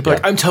 People are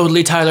like, I'm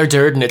totally Tyler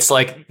Durden. It's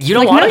like, you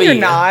don't Like, want to no, be. you're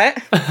not.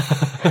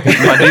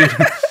 Yeah, dude.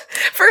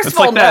 First It's of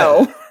all, like that.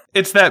 no.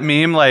 It's that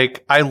meme,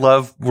 like, I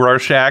love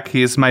Rorschach.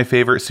 He's my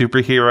favorite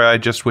superhero. I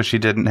just wish he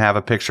didn't have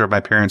a picture of my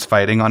parents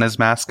fighting on his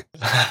mask.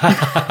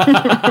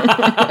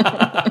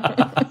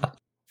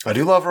 I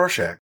do love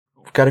Rorschach.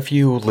 We've got a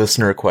few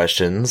listener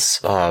questions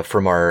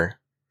from our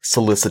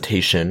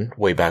solicitation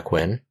way back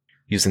when,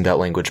 using that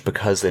language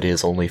because it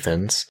is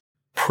OnlyFins.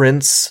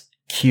 Prince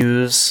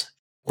Q's,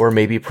 or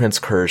maybe Prince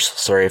Curse,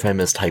 sorry if I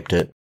mistyped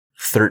it,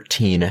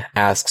 13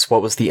 asks,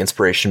 what was the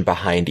inspiration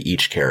behind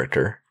each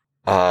character?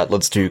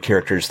 Let's do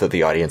characters that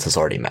the audience has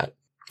already met.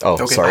 Oh,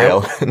 Okay, sorry, I-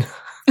 Ellen.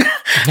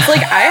 It's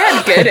like, I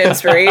had good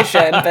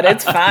inspiration, but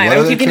it's fine. What I'm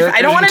other keeping,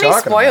 I don't want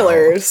characters any are you talking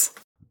about?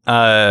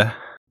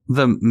 spoilers.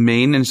 The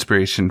main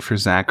inspiration for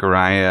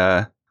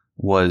Zachariah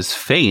was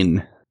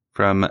Fane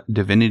from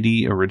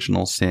Divinity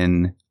Original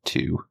Sin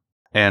 2.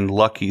 And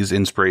Lucky's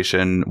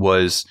inspiration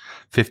was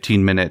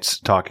 15 minutes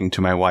talking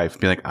to my wife,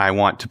 be like, I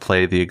want to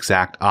play the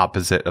exact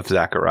opposite of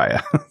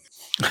Zachariah.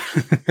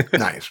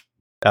 Nice.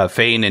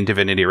 Fane in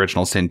Divinity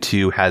Original Sin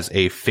 2 has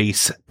a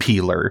face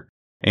peeler,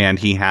 and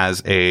he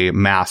has a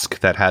mask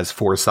that has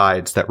 4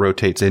 sides that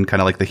rotates in, kind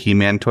of like the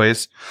He-Man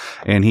toys.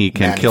 And he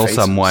can kill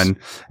someone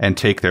and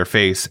take their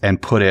face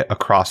and put it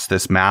across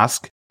this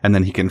mask, and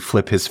then he can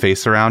flip his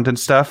face around and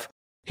stuff.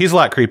 He's a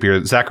lot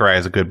creepier. Zachariah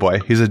is a good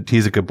boy. He's a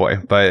good boy,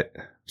 but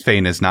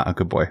Fane is not a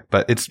good boy.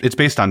 But it's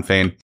based on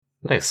Fane.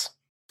 Nice.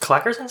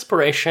 Clacker's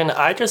inspiration,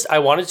 I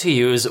wanted to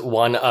use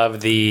one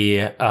of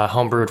the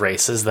homebrewed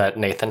races that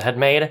Nathan had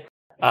made.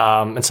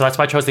 And so that's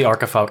why I chose the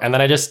Orca folk. And then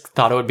I just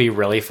thought it would be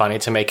really funny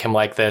to make him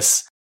like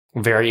this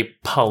very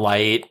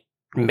polite,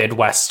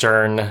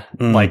 Midwestern,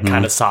 like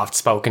kind of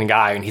soft-spoken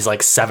guy. And he's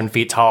like 7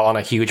 feet tall and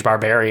a huge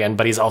barbarian,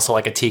 but he's also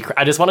like a tea.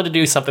 I just wanted to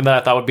do something that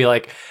I thought would be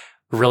like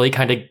really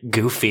kind of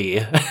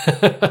goofy.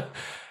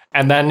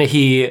 And then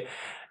he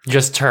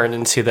just turned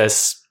into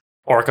this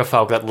Orca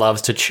folk that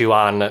loves to chew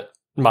on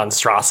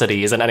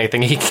monstrosities and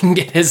anything he can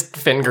get his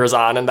fingers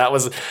on, and that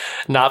was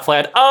not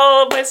planned.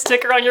 Oh, my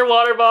sticker on your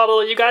water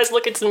bottle. You guys,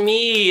 look, it's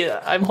me.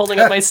 I'm holding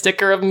up my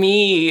sticker of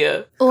me.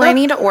 Well, I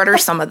need to order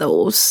some of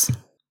those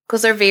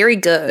because they're very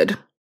good.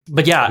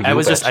 But yeah, I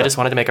just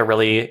wanted to make a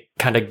really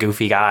kind of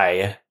goofy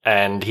guy,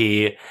 and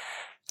he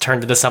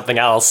turned into something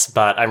else,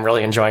 but I'm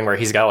really enjoying where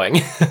he's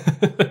going.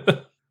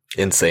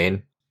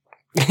 Insane.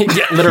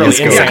 Yeah, literally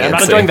insane. I'm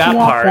not doing that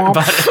part,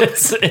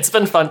 but it's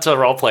been fun to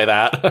roleplay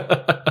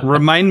that.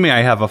 Remind me,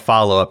 I have a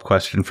follow-up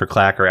question for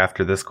Clacker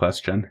after this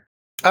question.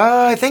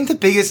 I think the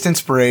biggest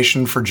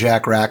inspiration for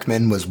Jack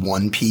Rackman was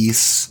One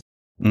Piece.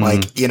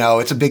 Like, you know,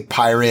 it's a big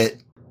pirate,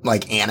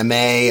 like, anime.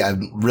 I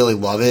really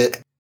love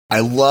it. I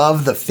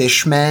love the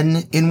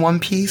fishmen in One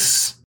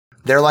Piece.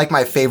 They're, like,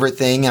 my favorite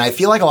thing, and I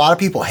feel like a lot of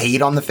people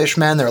hate on the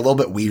fishmen. They're a little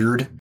bit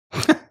weird.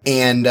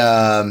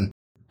 And,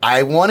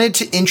 I wanted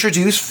to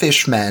introduce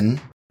fishmen,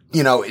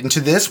 you know,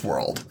 into this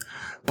world,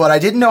 but I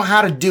didn't know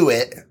how to do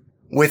it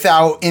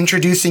without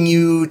introducing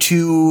you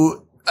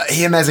to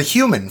him as a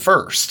human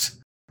first.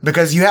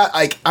 Because you have,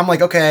 like, I'm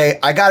like, okay,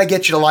 I gotta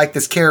get you to like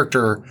this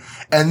character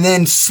and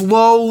then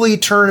slowly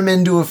turn him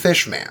into a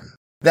fishman.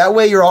 That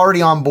way you're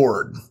already on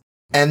board.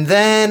 And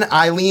then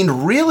I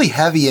leaned really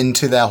heavy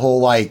into that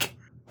whole, like,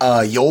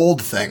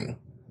 Yold thing.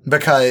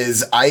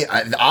 Because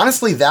I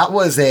honestly, that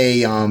was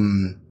a,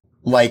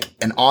 like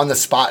an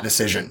on-the-spot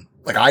decision.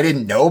 Like, I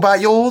didn't know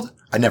about Yold.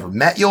 I never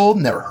met Yold,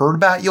 never heard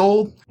about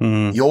Yold.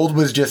 Yold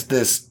was just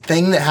this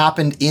thing that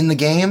happened in the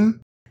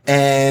game.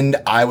 And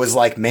I was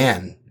like,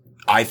 man,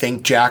 I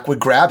think Jack would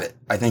grab it.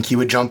 I think he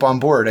would jump on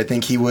board. I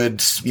think he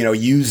would, you know,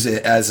 use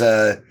it as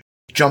a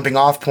jumping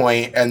off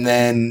point. And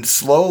then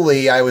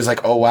slowly I was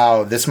like, oh,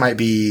 wow, this might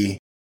be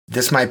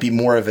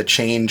more of a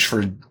change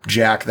for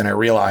Jack than I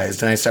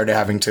realized. And I started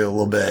having to a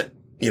little bit,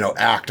 you know,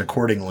 act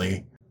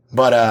accordingly.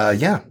 But,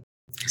 yeah.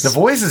 The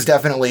voice is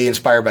definitely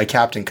inspired by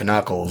Captain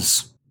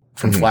Knuckles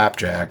from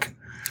Flapjack.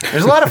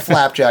 There's a lot of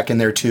Flapjack in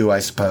there too, I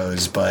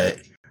suppose, but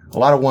a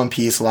lot of One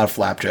Piece, a lot of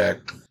Flapjack.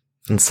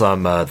 And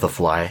some, The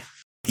Fly.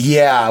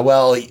 Yeah,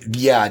 well,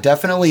 yeah,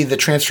 definitely the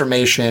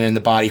transformation and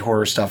the body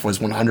horror stuff was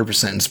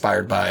 100%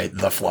 inspired by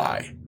The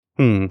Fly.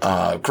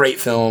 Great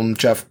film,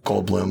 Jeff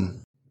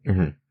Goldblum.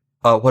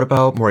 What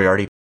about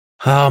Moriarty?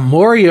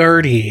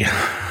 Moriarty.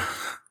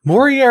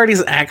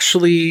 Moriarty's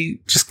actually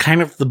just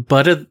kind of the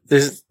butt of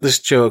this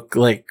joke.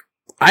 Like,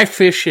 I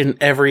fish in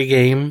every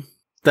game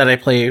that I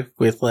play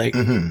with, like,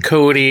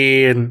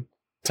 Cody and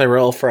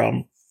Tyrell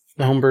from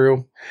the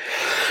Homebrew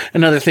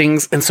and other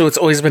things. And so it's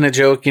always been a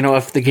joke, you know,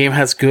 if the game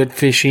has good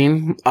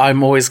fishing,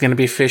 I'm always going to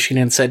be fishing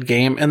in said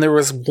game. And there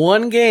was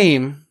one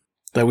game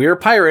that we were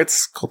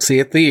pirates called Sea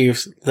of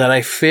Thieves that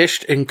I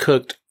fished and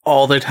cooked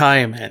all the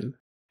time in.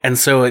 And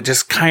so it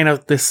just kind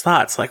of, this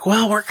thought's like,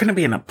 well, we're going to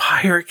be in a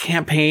pirate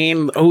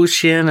campaign, the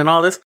ocean and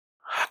all this.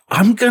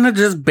 I'm going to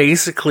just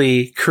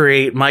basically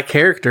create my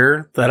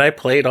character that I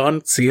played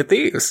on Sea of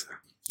Thieves.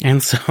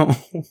 And so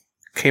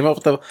came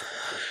up with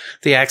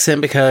the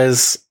accent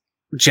because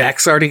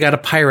Jack's already got a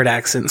pirate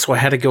accent. So I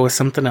had to go with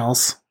something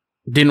else.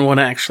 Didn't want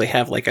to actually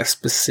have like a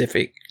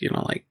specific, you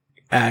know, like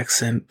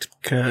accent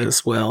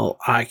because, well,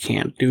 I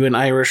can't do an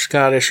Irish,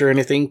 Scottish or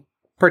anything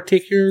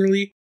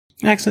particularly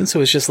accent, so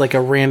it's just like a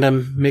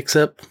random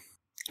mix-up,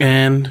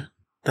 and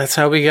that's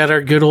how we got our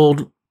good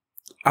old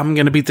I'm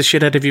gonna beat the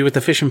shit out of you with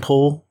a fishing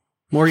pole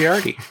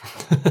Moriarty.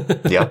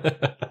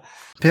 Yep.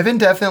 Pippin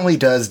definitely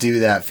does do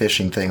that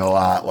fishing thing a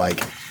lot.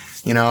 Like,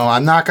 you know,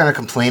 I'm not gonna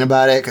complain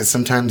about it because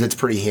sometimes it's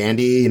pretty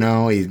handy. You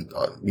know,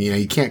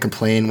 you can't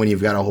complain when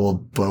you've got a whole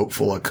boat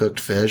full of cooked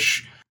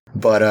fish.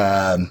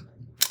 But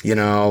you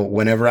know,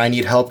 whenever I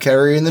need help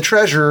carrying the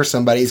treasure,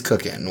 somebody's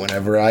cooking.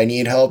 Whenever I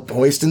need help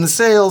hoisting the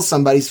sails,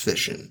 somebody's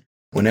fishing.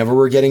 Whenever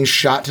we're getting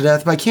shot to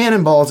death by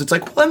cannonballs, it's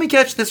like, well, let me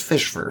catch this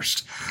fish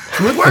first.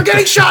 I'm like, we're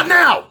getting shot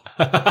now!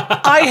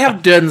 I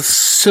have done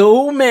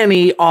so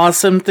many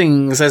awesome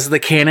things as the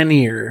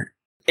cannoneer,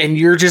 and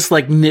you're just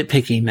like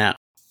nitpicking now.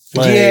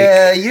 Like,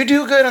 yeah, you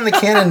do good on the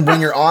cannon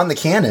when you're on the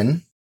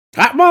cannon.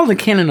 I'm on the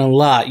cannon a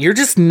lot. You're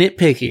just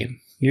nitpicking.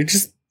 You're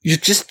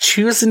just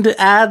choosing to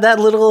add that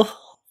little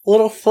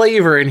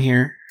flavor in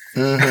here.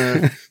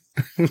 Mm-hmm.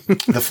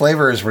 The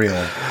flavor is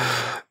real.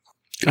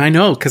 I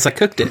know, because I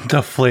cooked it.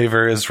 The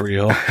flavor is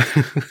real.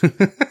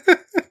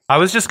 I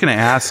was just going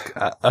to ask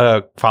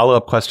a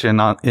follow-up question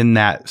in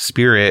that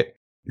spirit,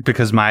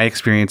 because my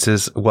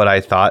experiences, what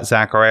I thought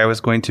Zachariah was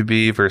going to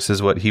be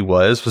versus what he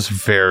was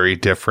very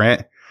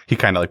different. He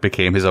kind of like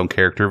became his own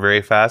character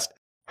very fast.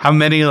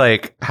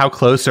 How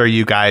close are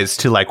you guys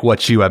to like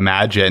what you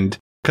imagined?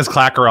 Because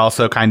Clacker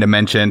also kind of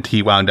mentioned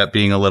he wound up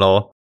being a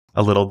little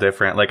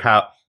different. Like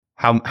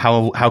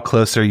how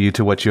close are you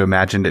to what you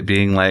imagined it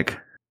being like?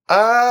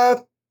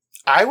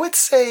 I would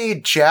say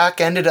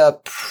Jack ended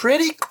up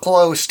pretty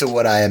close to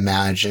what I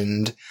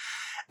imagined,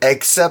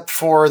 except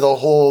for the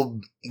whole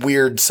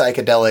weird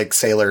psychedelic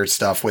sailor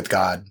stuff with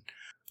God.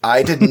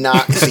 I did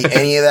not see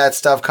any of that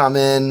stuff come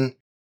in.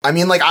 I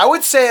mean, like, I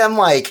would say I'm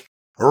like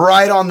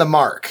right on the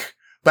mark,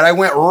 but I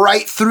went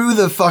right through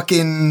the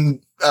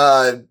fucking,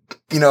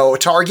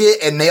 target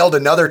and nailed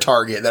another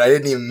target that I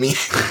didn't even mean.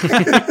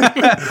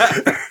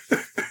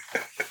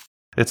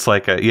 It's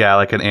like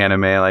an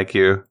anime, like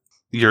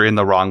you're in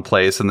the wrong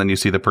place and then you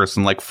see the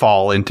person like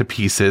fall into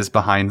pieces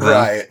behind them.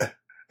 Right.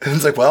 And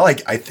it's like, well,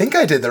 I think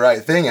I did the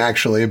right thing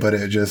actually, but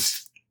it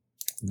just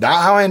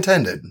not how I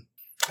intended.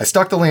 I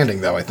stuck the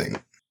landing though, I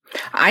think.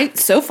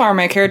 So far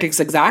my character's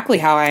exactly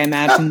how I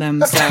imagined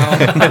them, so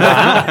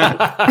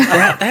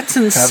That's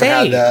insane.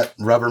 Haven't had that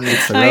rubber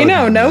meets the road. I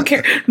know,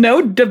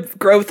 no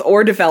growth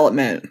or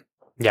development.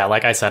 Yeah,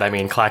 like I said, I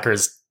mean,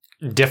 Clacker's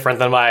different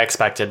than what I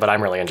expected, but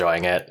I'm really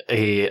enjoying it.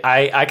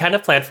 I kind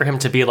of planned for him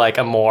to be like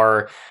a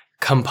more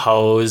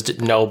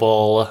composed,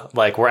 noble,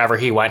 like wherever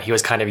he went, he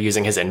was kind of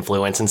using his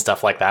influence and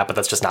stuff like that, but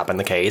that's just not been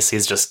the case.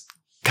 He's just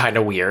kind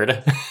of weird.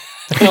 A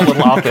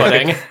little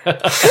off-putting.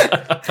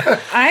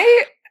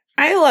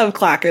 I love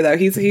Clacker though.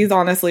 He's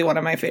honestly one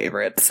of my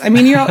favorites. I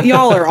mean,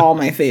 y'all are all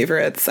my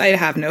favorites. I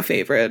have no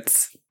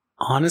favorites.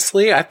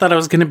 Honestly, I thought I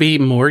was going to be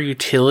more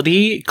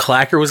utility.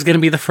 Clacker was going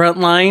to be the front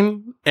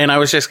line, and I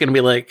was just going to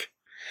be like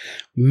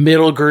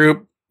middle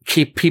group,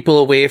 keep people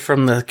away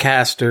from the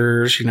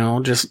casters,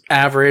 just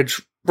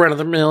average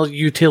run-of-the-mill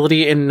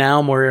utility, and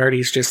now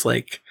Moriarty's just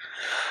like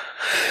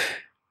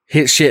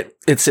hit shit,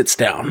 it sits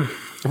down.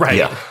 Right.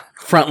 Yeah.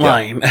 Front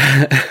line.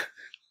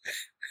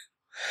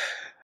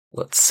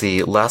 Let's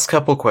see. Last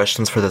couple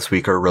questions for this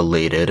week are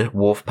related.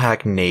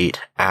 Wolfpack Nate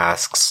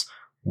asks,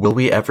 will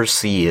we ever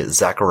see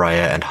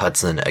Zachariah and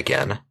Hudson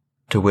again?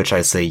 To which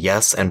I say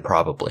yes and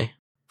probably.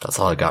 That's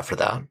all I got for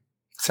that.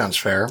 Sounds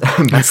fair.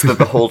 That's the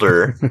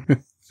Beholder.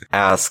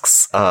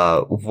 Asks,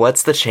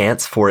 what's the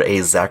chance for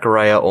a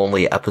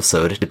Zachariah-only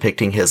episode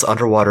depicting his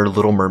underwater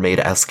Little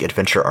Mermaid-esque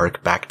adventure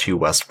arc back to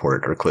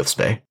Westport or Cliffs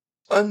Bay?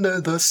 Under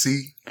the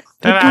sea.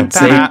 I'd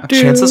say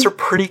chances are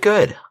pretty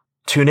good.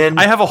 Tune in.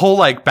 I have a whole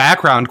like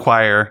background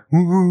choir.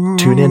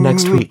 Tune in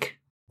next week.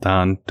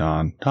 Dun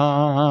dun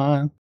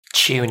dun.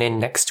 Tune in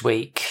next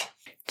week.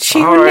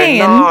 Tune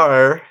in.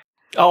 Oh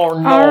no.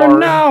 Oh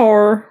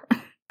no.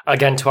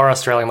 Again, to our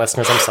Australian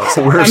listeners, I'm so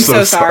sorry. We're I'm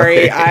so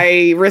sorry. sorry.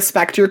 I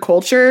respect your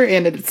culture,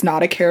 and it's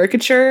not a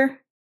caricature.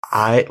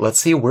 Let's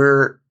see,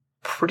 we're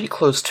pretty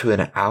close to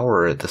an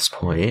hour at this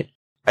point.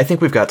 I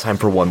think we've got time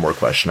for one more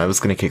question. I was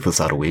going to kick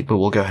this out a week, but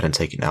we'll go ahead and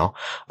take it now.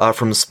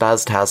 From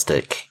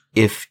Spaztastic,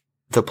 if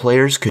the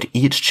players could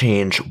each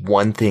change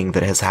one thing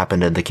that has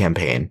happened in the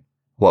campaign,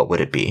 what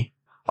would it be?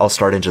 I'll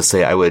start and just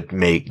say I would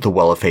make the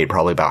Well of Fate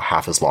probably about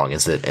half as long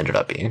as it ended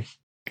up being.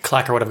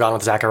 Clacker would have gone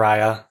with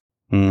Zachariah.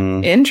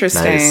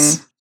 Interesting.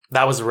 Nice.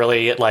 That was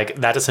really,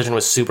 that decision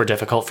was super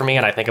difficult for me,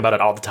 and I think about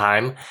it all the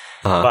time.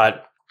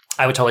 But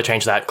I would totally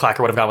change that.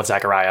 Clacker would have gone with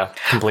Zachariah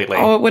completely.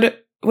 Oh, it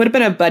would have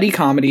been a buddy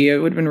comedy. It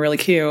would have been really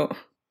cute.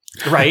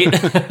 Right?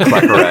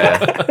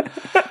 Clackeriah.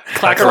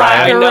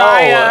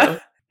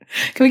 Clackeriah.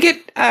 Can we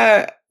get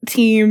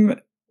Team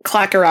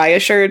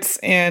Clackeriah shirts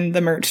in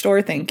the merch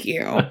store? Thank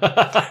you.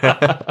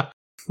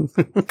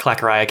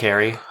 Clackeriah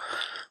Carey.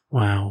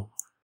 Wow.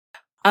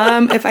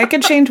 If I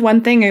could change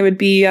one thing, it would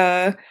be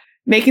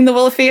making the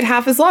Will of Fate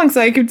half as long so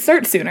I could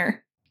start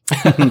sooner.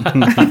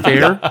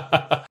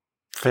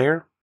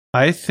 Fair.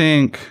 I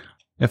think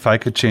if I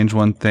could change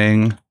one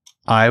thing,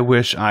 I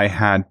wish I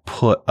had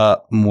put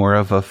up more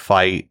of a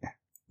fight.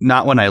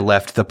 Not when I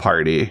left the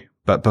party,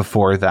 but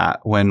before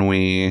that, when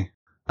we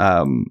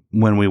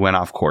went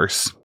off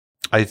course.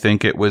 I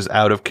think it was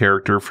out of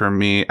character for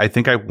me. I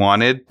think Grant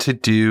wanted to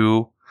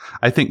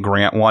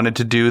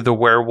do the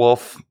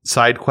werewolf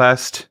side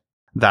quest.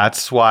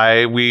 That's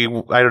why we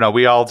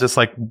all just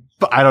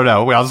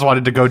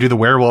wanted to go do the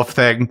werewolf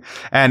thing.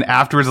 And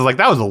afterwards, I was like,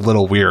 that was a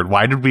little weird.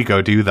 Why did we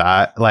go do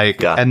that?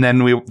 And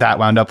then that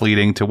wound up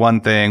leading to one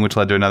thing, which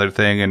led to another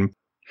thing. And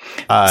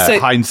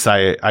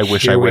hindsight, I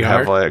wish I would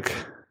have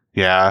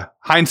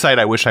hindsight,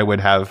 I wish I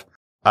would have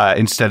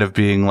instead of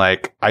being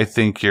like, I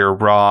think you're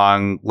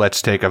wrong,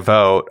 let's take a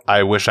vote,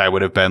 I wish I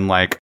would have been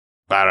like,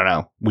 I don't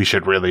know, we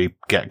should really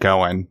get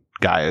going,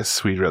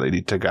 guys. We really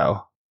need to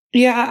go.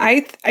 Yeah,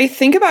 I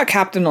think about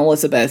Captain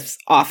Elizabeth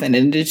often,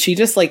 and did she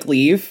just like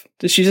leave?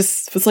 Did she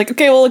just was like,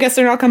 okay, well, I guess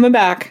they're not coming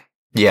back?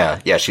 Yeah,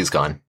 she's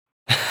gone.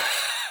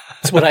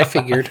 That's what I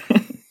figured.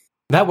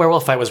 That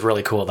werewolf fight was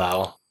really cool,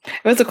 though.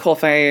 It was a cool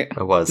fight.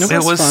 It was. Nope.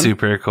 It was fun.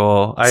 super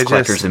cool. It's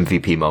Collector's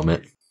MVP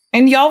moment.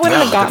 And y'all wouldn't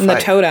Yeah, have gotten good the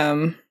fight.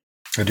 totem.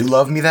 I do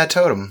love me that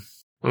totem.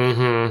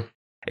 Mm-hmm.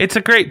 It's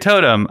a great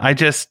totem. I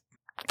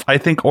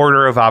think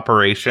order of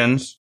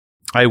operations,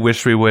 I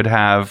wish we would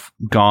have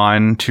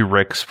gone to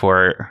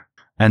Ricksport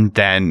and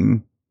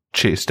then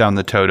chased down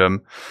the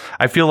totem.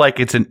 I feel like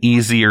it's an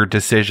easier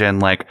decision,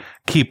 like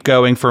keep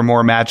going for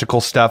more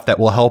magical stuff that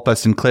will help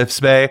us in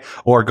Cliffs Bay,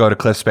 or go to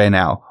Cliffs Bay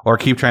now, or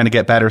keep trying to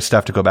get better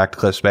stuff to go back to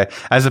Cliffs Bay,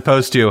 as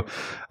opposed to,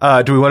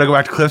 do we want to go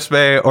back to Cliffs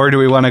Bay, or do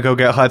we want to go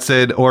get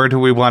Hudson, or do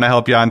we want to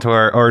help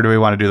Yontor, or do we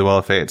want to do the Well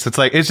of Fates? It's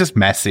like, it's just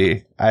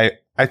messy. I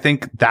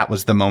think that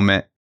was the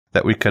moment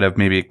that we could have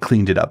maybe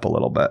cleaned it up a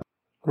little bit.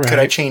 Right. Could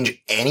I change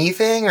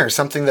anything or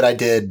something that I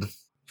did?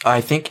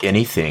 I think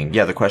anything.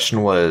 Yeah, the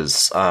question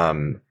was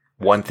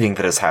one thing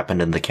that has happened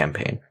in the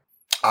campaign.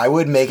 I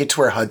would make it to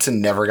where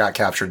Hudson never got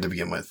captured to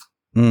begin with.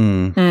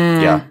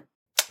 Yeah.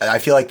 I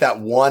feel like that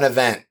one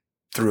event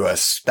threw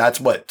us. That's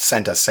what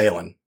sent us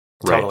sailing.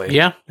 Right. Totally.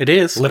 Yeah, it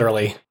is.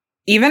 Literally.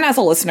 Even as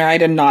a listener, I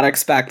did not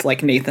expect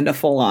like Nathan to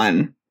full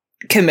on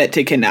commit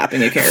to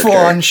kidnapping a character. Full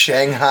on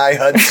Shanghai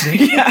Hudson.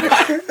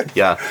 Yeah.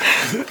 Yeah.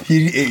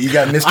 You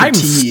got Mr. I'm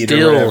Teed or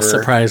still whatever.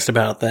 surprised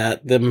about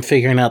that. Them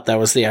figuring out that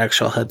was the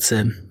actual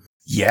Hudson.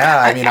 Yeah,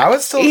 I mean, I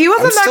was still. He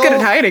wasn't I'm that good at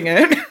still- hiding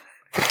it.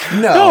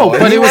 No,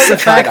 but he it was the wasn't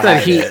trying fact to that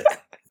hide he. it.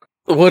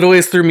 What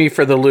always threw me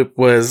for the loop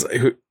was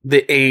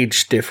the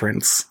age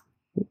difference.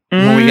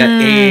 When we got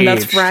aged,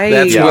 That's right.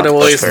 That's Yeah, what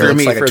always that's fair. threw It's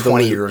me like for a the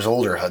 20 loop. years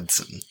older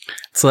Hudson.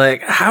 It's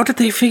like, how did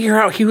they figure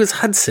out he was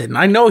Hudson?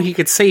 I know he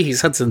could say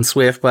he's Hudson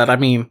Swift, but I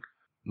mean,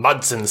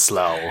 Mudson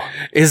Slow.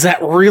 is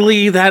that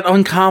really that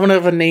uncommon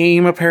of a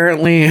name?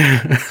 Apparently,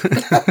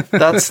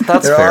 That's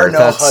There fair. are no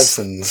That's,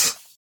 Hudsons.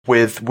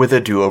 with a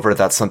do-over,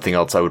 that's something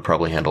else I would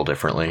probably handle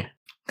differently.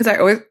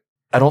 Because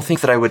I don't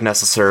think that I would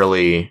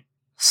necessarily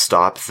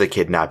stop the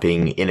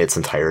kidnapping in its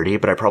entirety,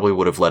 but I probably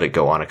would have let it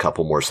go on a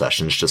couple more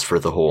sessions just for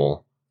the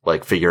whole,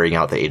 like, figuring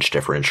out the age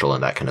differential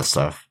and that kind of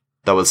stuff.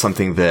 That was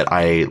something that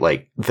I,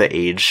 like, the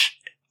age,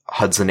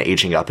 Hudson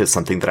aging up is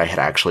something that I had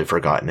actually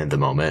forgotten in the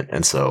moment,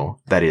 and so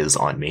that is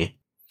on me.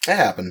 It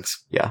happens.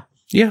 yeah,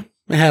 it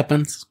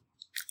happens.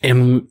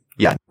 And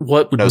Yeah.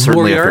 what would No,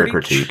 certainly a fair Moriarty?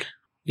 critique.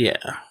 Yeah,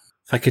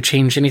 if I could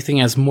change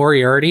anything as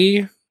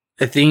Moriarty,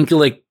 I think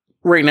like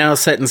right now,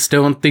 set in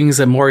stone things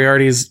that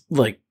Moriarty's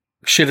like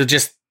should have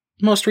just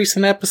most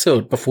recent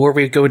episode before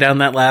we go down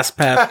that last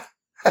path.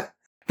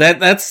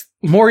 That's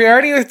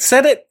Moriarty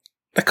said it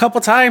a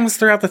couple times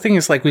throughout the thing.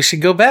 It's like we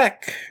should go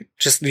back.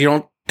 Just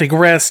take a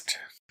rest.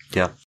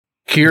 Yeah.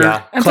 Cure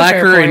Yeah. That's a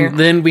fair Clacker, point. and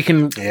then we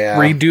can Yeah.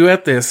 redo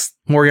at this.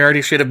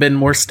 Moriarty should have been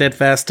more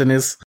steadfast in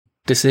his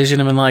decision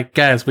and been like,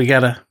 guys, we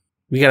gotta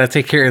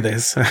take care of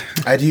this.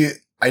 I do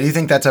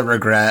think that's a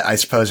regret, I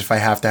suppose, if I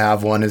have to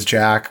have one, as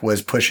Jack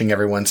was pushing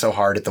everyone so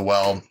hard at the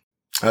well.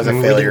 That was a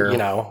We failure.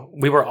 didn't,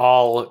 we were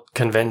all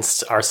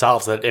convinced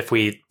ourselves that if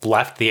we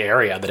left the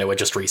area, that it would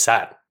just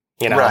reset.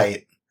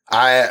 Right.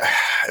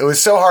 It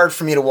was so hard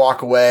for me to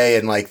walk away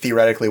and like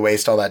theoretically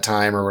waste all that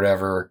time or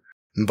whatever.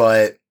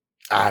 But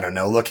I don't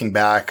know. Looking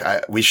back,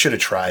 we should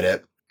have tried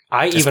it.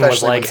 I even Especially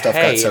was when like, stuff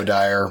hey, got so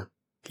dire.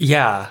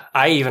 yeah.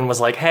 I even was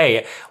like,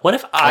 hey, what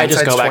if I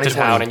just go back to 2020.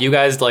 town and you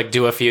guys like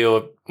do a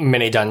few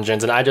mini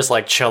dungeons and I just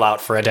like chill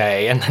out for a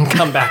day and then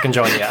come back and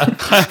join you.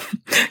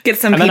 get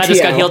some And PTO. then I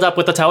just got healed up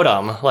with the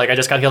totem. Like I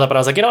just got healed up and I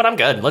was like, you know what? I'm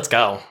good. Let's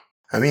go.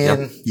 I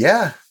mean,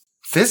 yeah,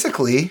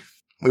 physically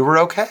we were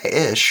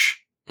okay-ish.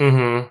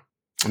 Mm-hmm.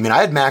 I mean, I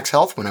had max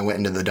health when I went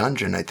into the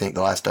dungeon. I think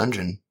the last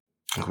dungeon,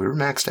 like, we were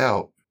maxed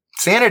out.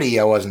 Sanity,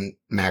 I wasn't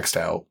maxed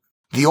out.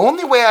 The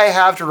only way I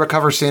have to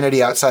recover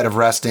sanity outside of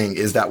resting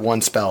is that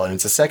one spell, and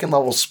it's a second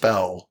level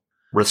spell.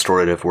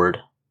 Restorative word.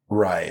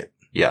 Right.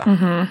 Yeah.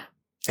 Mm-hmm.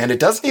 And it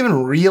doesn't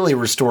even really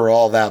restore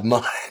all that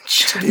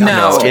much, to be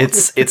No.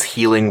 honest. It's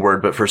healing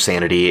word, but for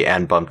sanity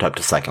and bumped up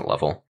to second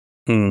level.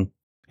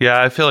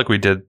 Yeah, I feel like we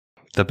did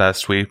the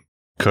best we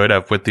could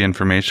have with the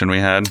information we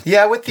had.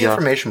 Yeah, with the Yeah.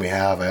 information we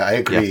have, I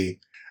agree.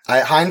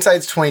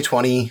 Hindsight's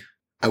 2020.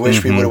 I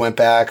wish we Mhm. would have went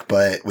back,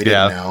 but we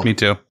didn't Yeah, know. me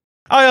too.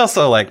 I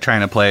also like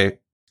trying to play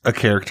a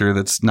character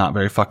that's not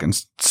very fucking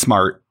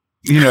smart.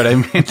 You know what I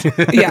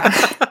mean? Yeah.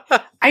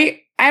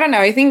 I don't know.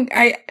 I think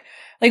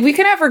we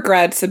can have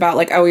regrets about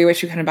like, oh, we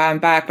wish we could have gone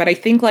back, but I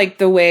think like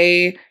the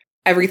way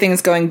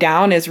everything's going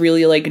down is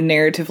really like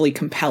narratively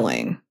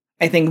compelling.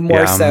 I think more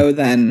Yeah. so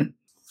than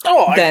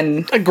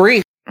I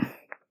agree.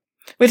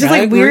 which is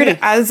I like weird agree.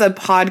 as a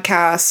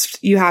podcast.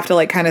 You have to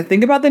like kind of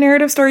think about the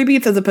narrative story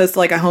beats as opposed to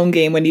like a home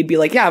game when you'd be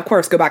like, yeah, of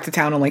course, go back to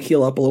town and like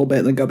heal up a little bit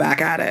and then go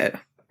back at it.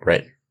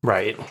 Right.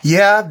 Right.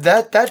 Yeah,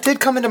 that did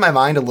come into my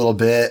mind a little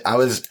bit. I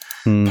was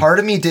part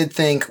of me did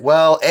think,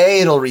 well,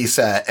 A, it'll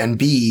reset, and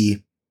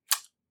B,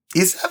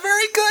 is that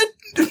very good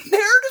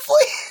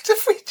narratively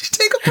if we just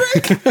take a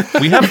break?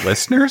 We have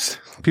listeners?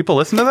 People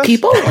listen to this?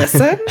 People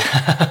listen.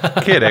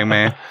 Kidding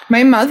me.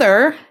 My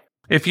mother.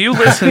 If you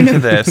listen to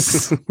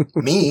this,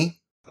 Me?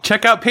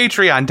 check out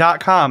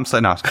patreon.com. So,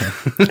 no, I was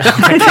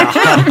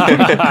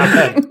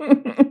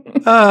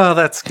kidding. Oh,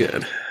 that's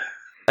good.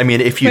 I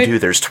mean, if you do,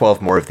 there's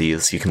 12 more of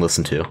these you can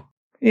listen to.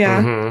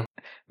 Yeah. Mhm.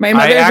 My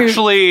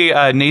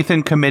mother.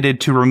 Nathan committed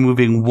to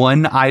removing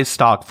one eye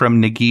stalk from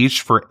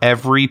Nagish for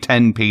every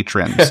 10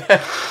 patrons.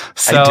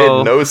 So, I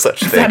did no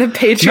such is that thing. a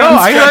Patreon? No,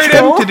 I heard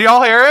schedule? him. Did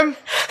y'all hear him?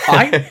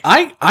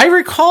 I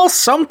recall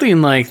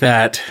something like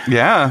that.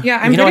 Yeah. Yeah,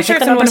 I'm You know, pretty sure I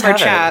it's think in one of the our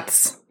numbers have it.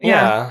 chats.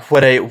 Yeah.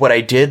 What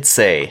I did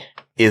say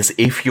is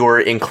if you're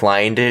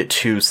inclined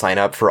to sign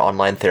up for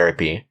online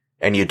therapy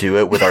and you do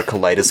it with our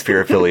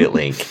Kaleidosphere affiliate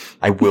link,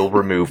 I will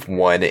remove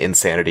one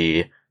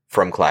insanity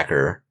from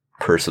Clacker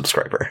per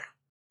subscriber.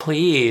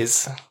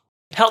 Please.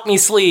 Help me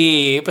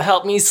sleep.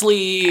 Help me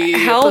sleep.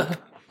 Help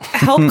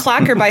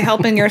Clacker by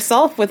helping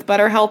yourself with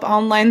BetterHelp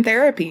online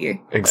therapy.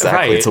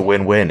 Exactly. Right. It's a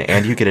win-win,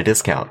 and you get a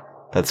discount.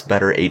 That's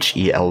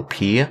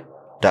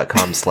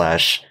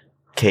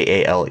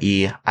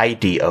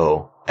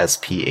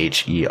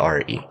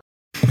betterhelp.com/KALEIDOSPHERE.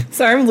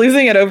 Sorry, I'm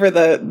losing it over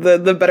the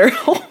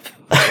BetterHelp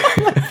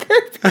online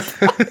therapy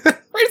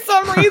for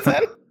some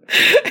reason.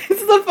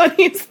 It's the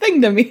funniest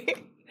thing to me.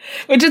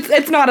 Which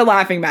it's not a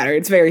laughing matter.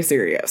 It's very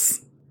serious.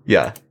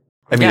 Yeah.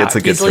 I mean, Yeah, it's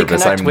a good easily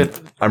service. connect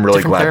with I'm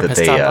really different glad that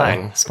they therapists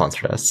online.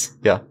 sponsored us.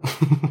 Yeah.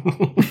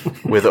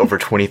 With over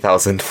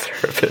 20,000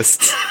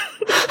 therapists.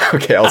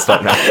 Okay, I'll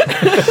stop now.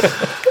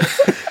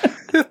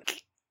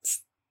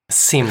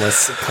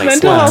 Seamless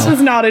placement. Mental health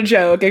is not a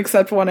joke,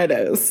 except when it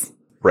is.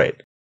 Right.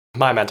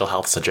 My mental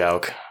health's a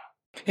joke.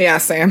 Yeah,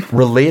 Sam.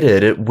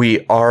 Related,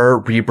 we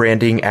are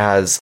rebranding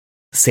as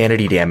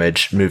Sanity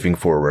Damage moving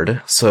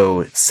forward.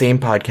 So same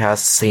podcast,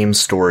 same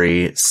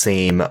story,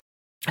 same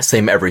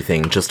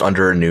everything, just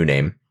under a new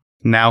name.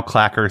 Now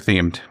Clacker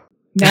themed.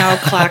 Now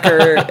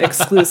Clacker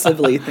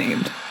exclusively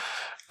themed.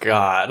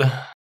 God.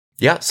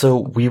 Yeah, so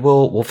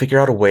we'll figure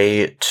out a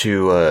way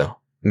to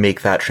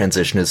make that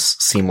transition as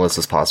seamless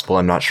as possible.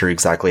 I'm not sure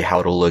exactly how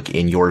it'll look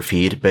in your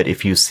feed, but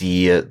if you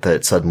see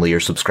that suddenly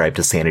you're subscribed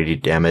to Sanity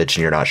Damage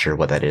and you're not sure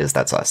what that is,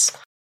 that's us.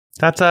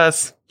 That's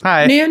us.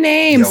 Hi. New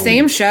name, Yo.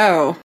 same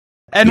show.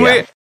 And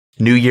Yeah.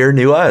 New year,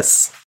 new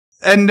us.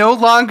 and no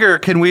longer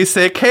can we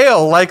say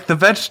kale like the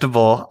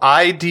vegetable.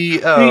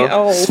 IDO.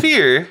 Oh.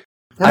 Sphere.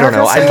 We're I not don't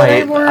know. gonna say that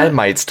anymore? I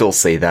might still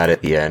say that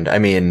at the end. I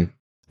mean,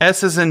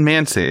 S is in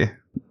Mancy.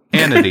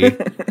 Anity.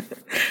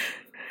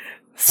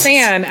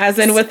 San, as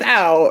in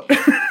without.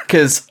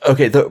 because,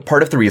 okay, the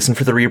part of the reason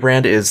for the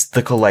rebrand is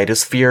the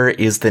Kaleidosphere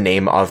is the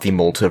name of the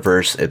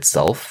multiverse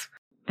itself.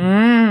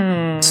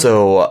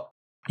 So,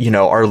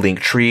 our link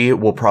tree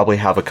will probably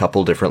have a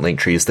couple different link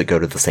trees that go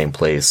to the same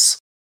place.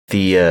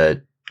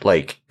 The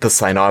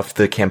sign off,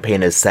 the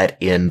campaign is set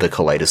in the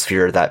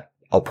Kaleidosphere. That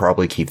I'll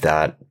probably keep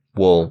that.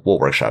 We'll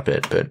workshop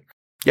it, but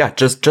yeah,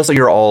 just so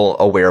you're all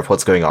aware of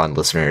what's going on,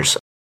 listeners.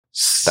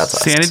 That's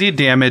us. Sanity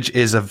Damage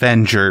is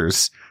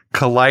Avengers.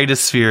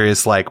 Kaleidosphere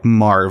is like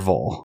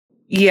Marvel.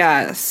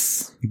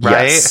 Yes.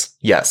 Right?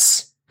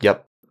 Yes.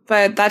 Yep.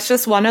 But that's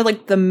just one of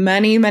the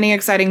many, many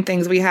exciting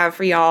things we have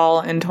for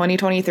y'all in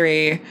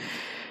 2023.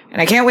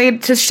 And I can't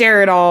wait to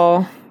share it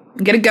all.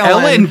 Get it going.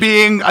 Ellen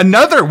being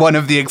another one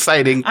of the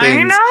exciting I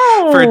things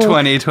know. for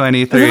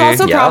 2023. This is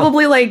also Yeah.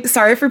 probably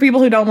sorry for people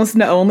who don't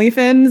listen to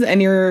OnlyFins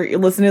and you're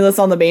listening to this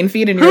on the main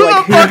feed and you're Who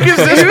like, the fuck is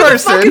this who the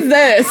fuck person? is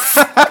this?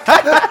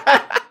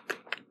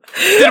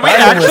 Did we I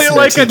don't actually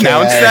listen to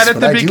announce TKS, that at but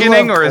the I do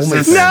beginning, love or is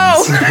this? OnlyFins.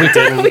 No. We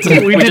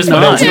didn't. We We did just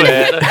not. went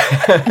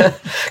into it.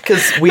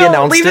 Because we No,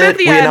 announced leave it at it.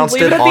 the We end. announced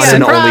Leave it it at the on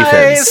end. an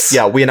OnlyFins. Surprise!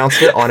 Yeah, we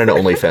announced it on an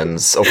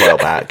OnlyFins a while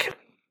back.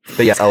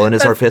 But yes, Ellen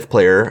is our fifth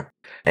player.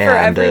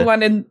 And, For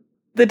everyone in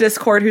the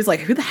Discord who's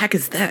like, who the heck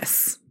is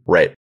this?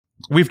 right.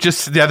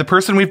 The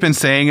person we've been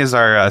saying is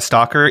our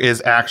stalker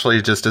is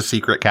actually just a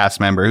secret cast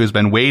member who's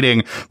been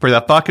waiting for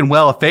the fucking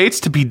Well of Fates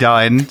to be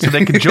done so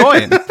they can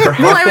join. There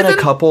Well, I have been was a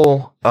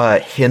couple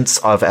hints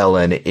of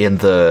Ellen in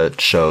the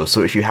show,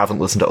 so if you haven't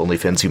listened to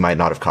OnlyFins, you might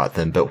not have caught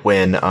them. But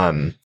when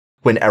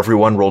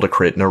everyone rolled a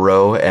crit in a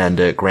row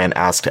and Grant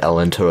asked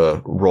Ellen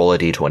to roll a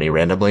d20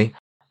 randomly,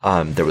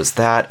 there was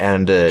that,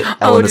 and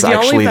Ellen is did y'all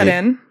actually leave that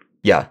in?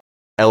 yeah.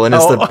 Ellen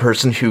is Oh. the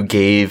person who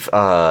gave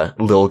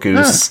Lil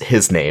Goose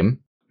his name.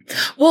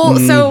 Well,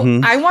 so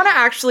Mhm. I want to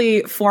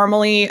actually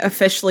formally,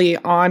 officially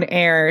on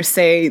air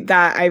say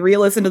that I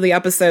re-listened to the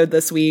episode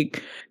this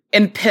week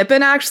and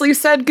Pippin actually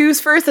said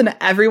Goose first and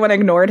everyone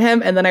ignored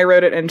him and then I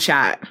wrote it in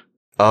chat.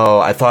 Oh,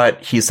 I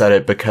thought he said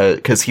it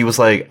because he was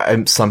like,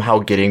 I'm somehow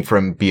getting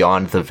from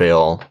Beyond the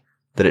Veil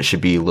that it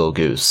should be Lil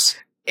Goose.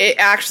 It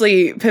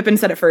actually, Pippin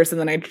said it first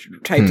and then I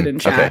typed it in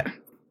chat.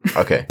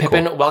 Okay,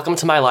 Pippin, cool. welcome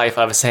to my life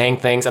of saying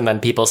things and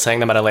then people saying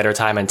them at a later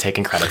time and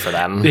taking credit for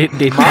them. It My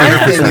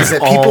thing is 100%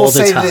 that all people the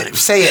say time.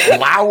 say it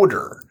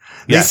louder.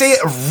 Yes. They say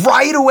it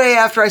right away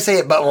after I say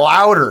it, but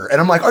louder. And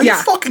I'm like, are you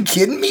fucking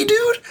kidding me,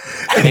 dude?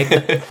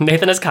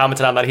 Nathan has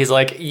commented on that. He's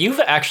like, you've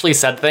actually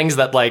said things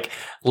that like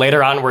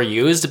later on were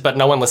used, but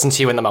no one listened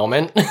to you in the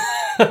moment.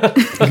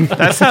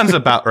 That sounds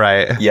about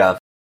right. Yeah.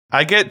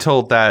 I get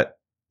told that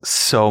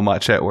so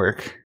much at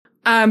work.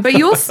 But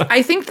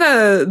I think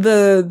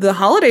the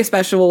holiday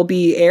special will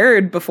be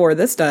aired before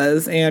this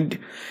does. And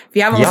if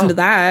you haven't listened to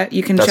that,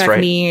 you can check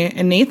me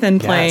and Nathan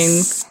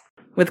playing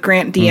with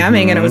Grant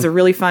DMing, and it was a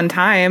really fun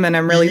time. And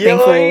I'm really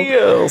thankful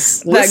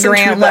that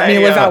Grant let me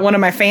live out one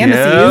of my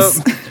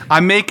fantasies. Yep.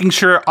 I'm making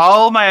sure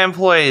all my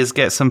employees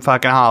get some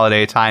fucking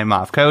holiday time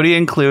off, Cody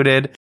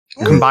included,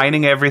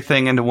 combining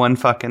everything into one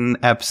fucking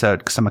episode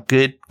because I'm a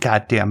good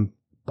goddamn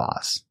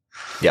boss.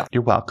 Yeah.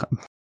 You're welcome.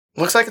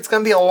 Looks like it's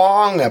going to be a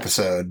long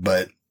episode,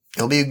 but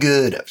it'll be a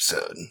good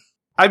episode.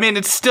 I mean,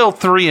 it's still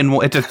 3 and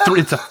 1. It's a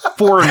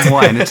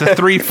 4-in-1. It's a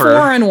 3-fer.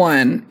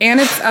 4-in-1, and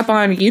it's up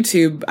on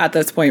YouTube at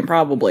this point,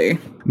 probably.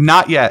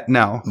 Not yet.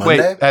 No.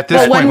 Monday? Wait. At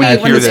this point, when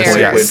you hear this,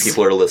 airs. When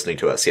people are listening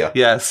to us, yeah.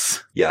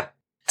 Yes. Yeah.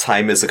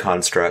 Time is a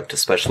construct,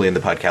 especially in the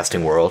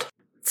podcasting world.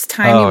 It's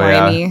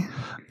timey-wimey. Yeah.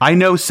 I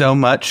know so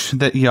much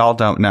that y'all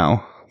don't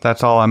know.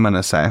 That's all I'm going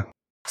to say.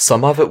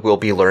 Some of it will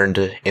be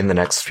learned in the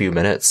next few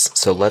minutes,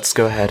 so let's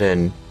go ahead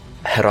and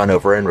head on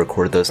over and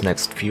record those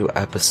next few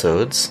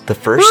episodes. The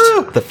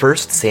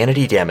first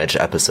sanity damage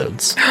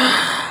episodes.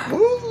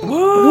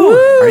 Woo!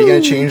 Are you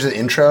going to change the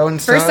intro and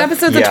stuff? First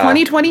episodes of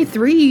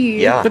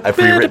 2023. Yeah, I've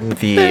rewritten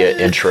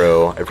the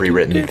intro. I've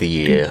rewritten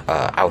the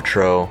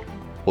outro.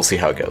 We'll see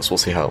how it goes. We'll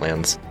see how it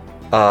lands.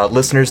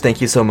 Listeners, thank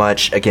you so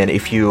much. Again,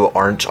 if you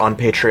aren't on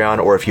Patreon,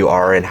 or if you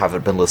are and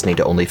haven't been listening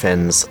to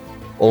OnlyFins,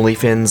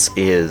 OnlyFins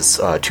is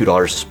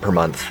 $2 per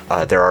month.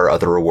 There are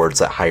other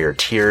rewards at higher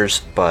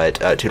tiers, but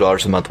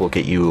 $2 a month will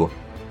get you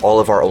all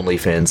of our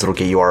OnlyFins. It'll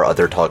get you our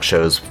other talk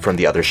shows from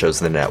the other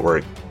shows in the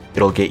network.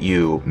 It'll get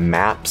you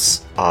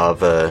maps of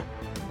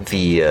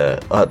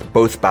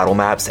both battle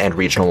maps and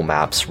regional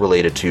maps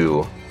related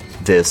to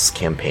this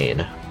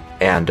campaign,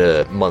 and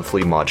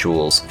monthly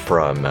modules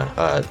from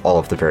all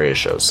of the various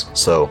shows.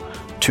 So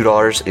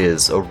 $2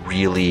 is a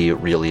really,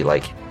 really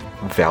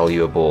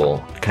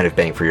valuable kind of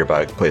bang for your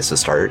buck place to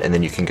start, and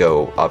then you can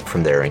go up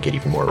from there and get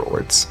even more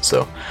rewards.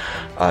 So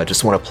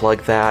just want to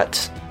plug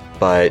that,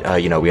 but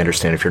we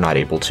understand if you're not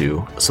able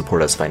to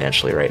support us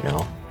financially right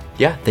now.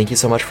 Yeah, thank you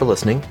so much for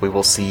listening. We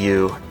will see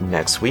you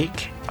next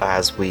week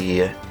as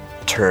we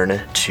turn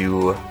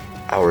to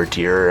our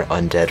dear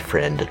undead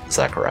friend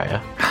Zachariah.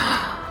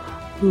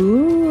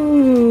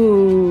 Ooh.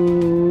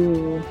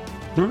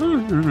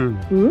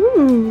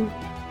 Ooh.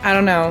 I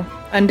don't know.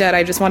 Undead,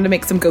 I just wanted to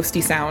make some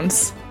ghosty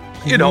sounds.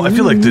 I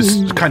feel like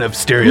this kind of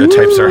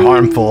stereotypes are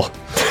harmful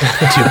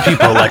to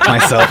people like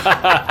myself.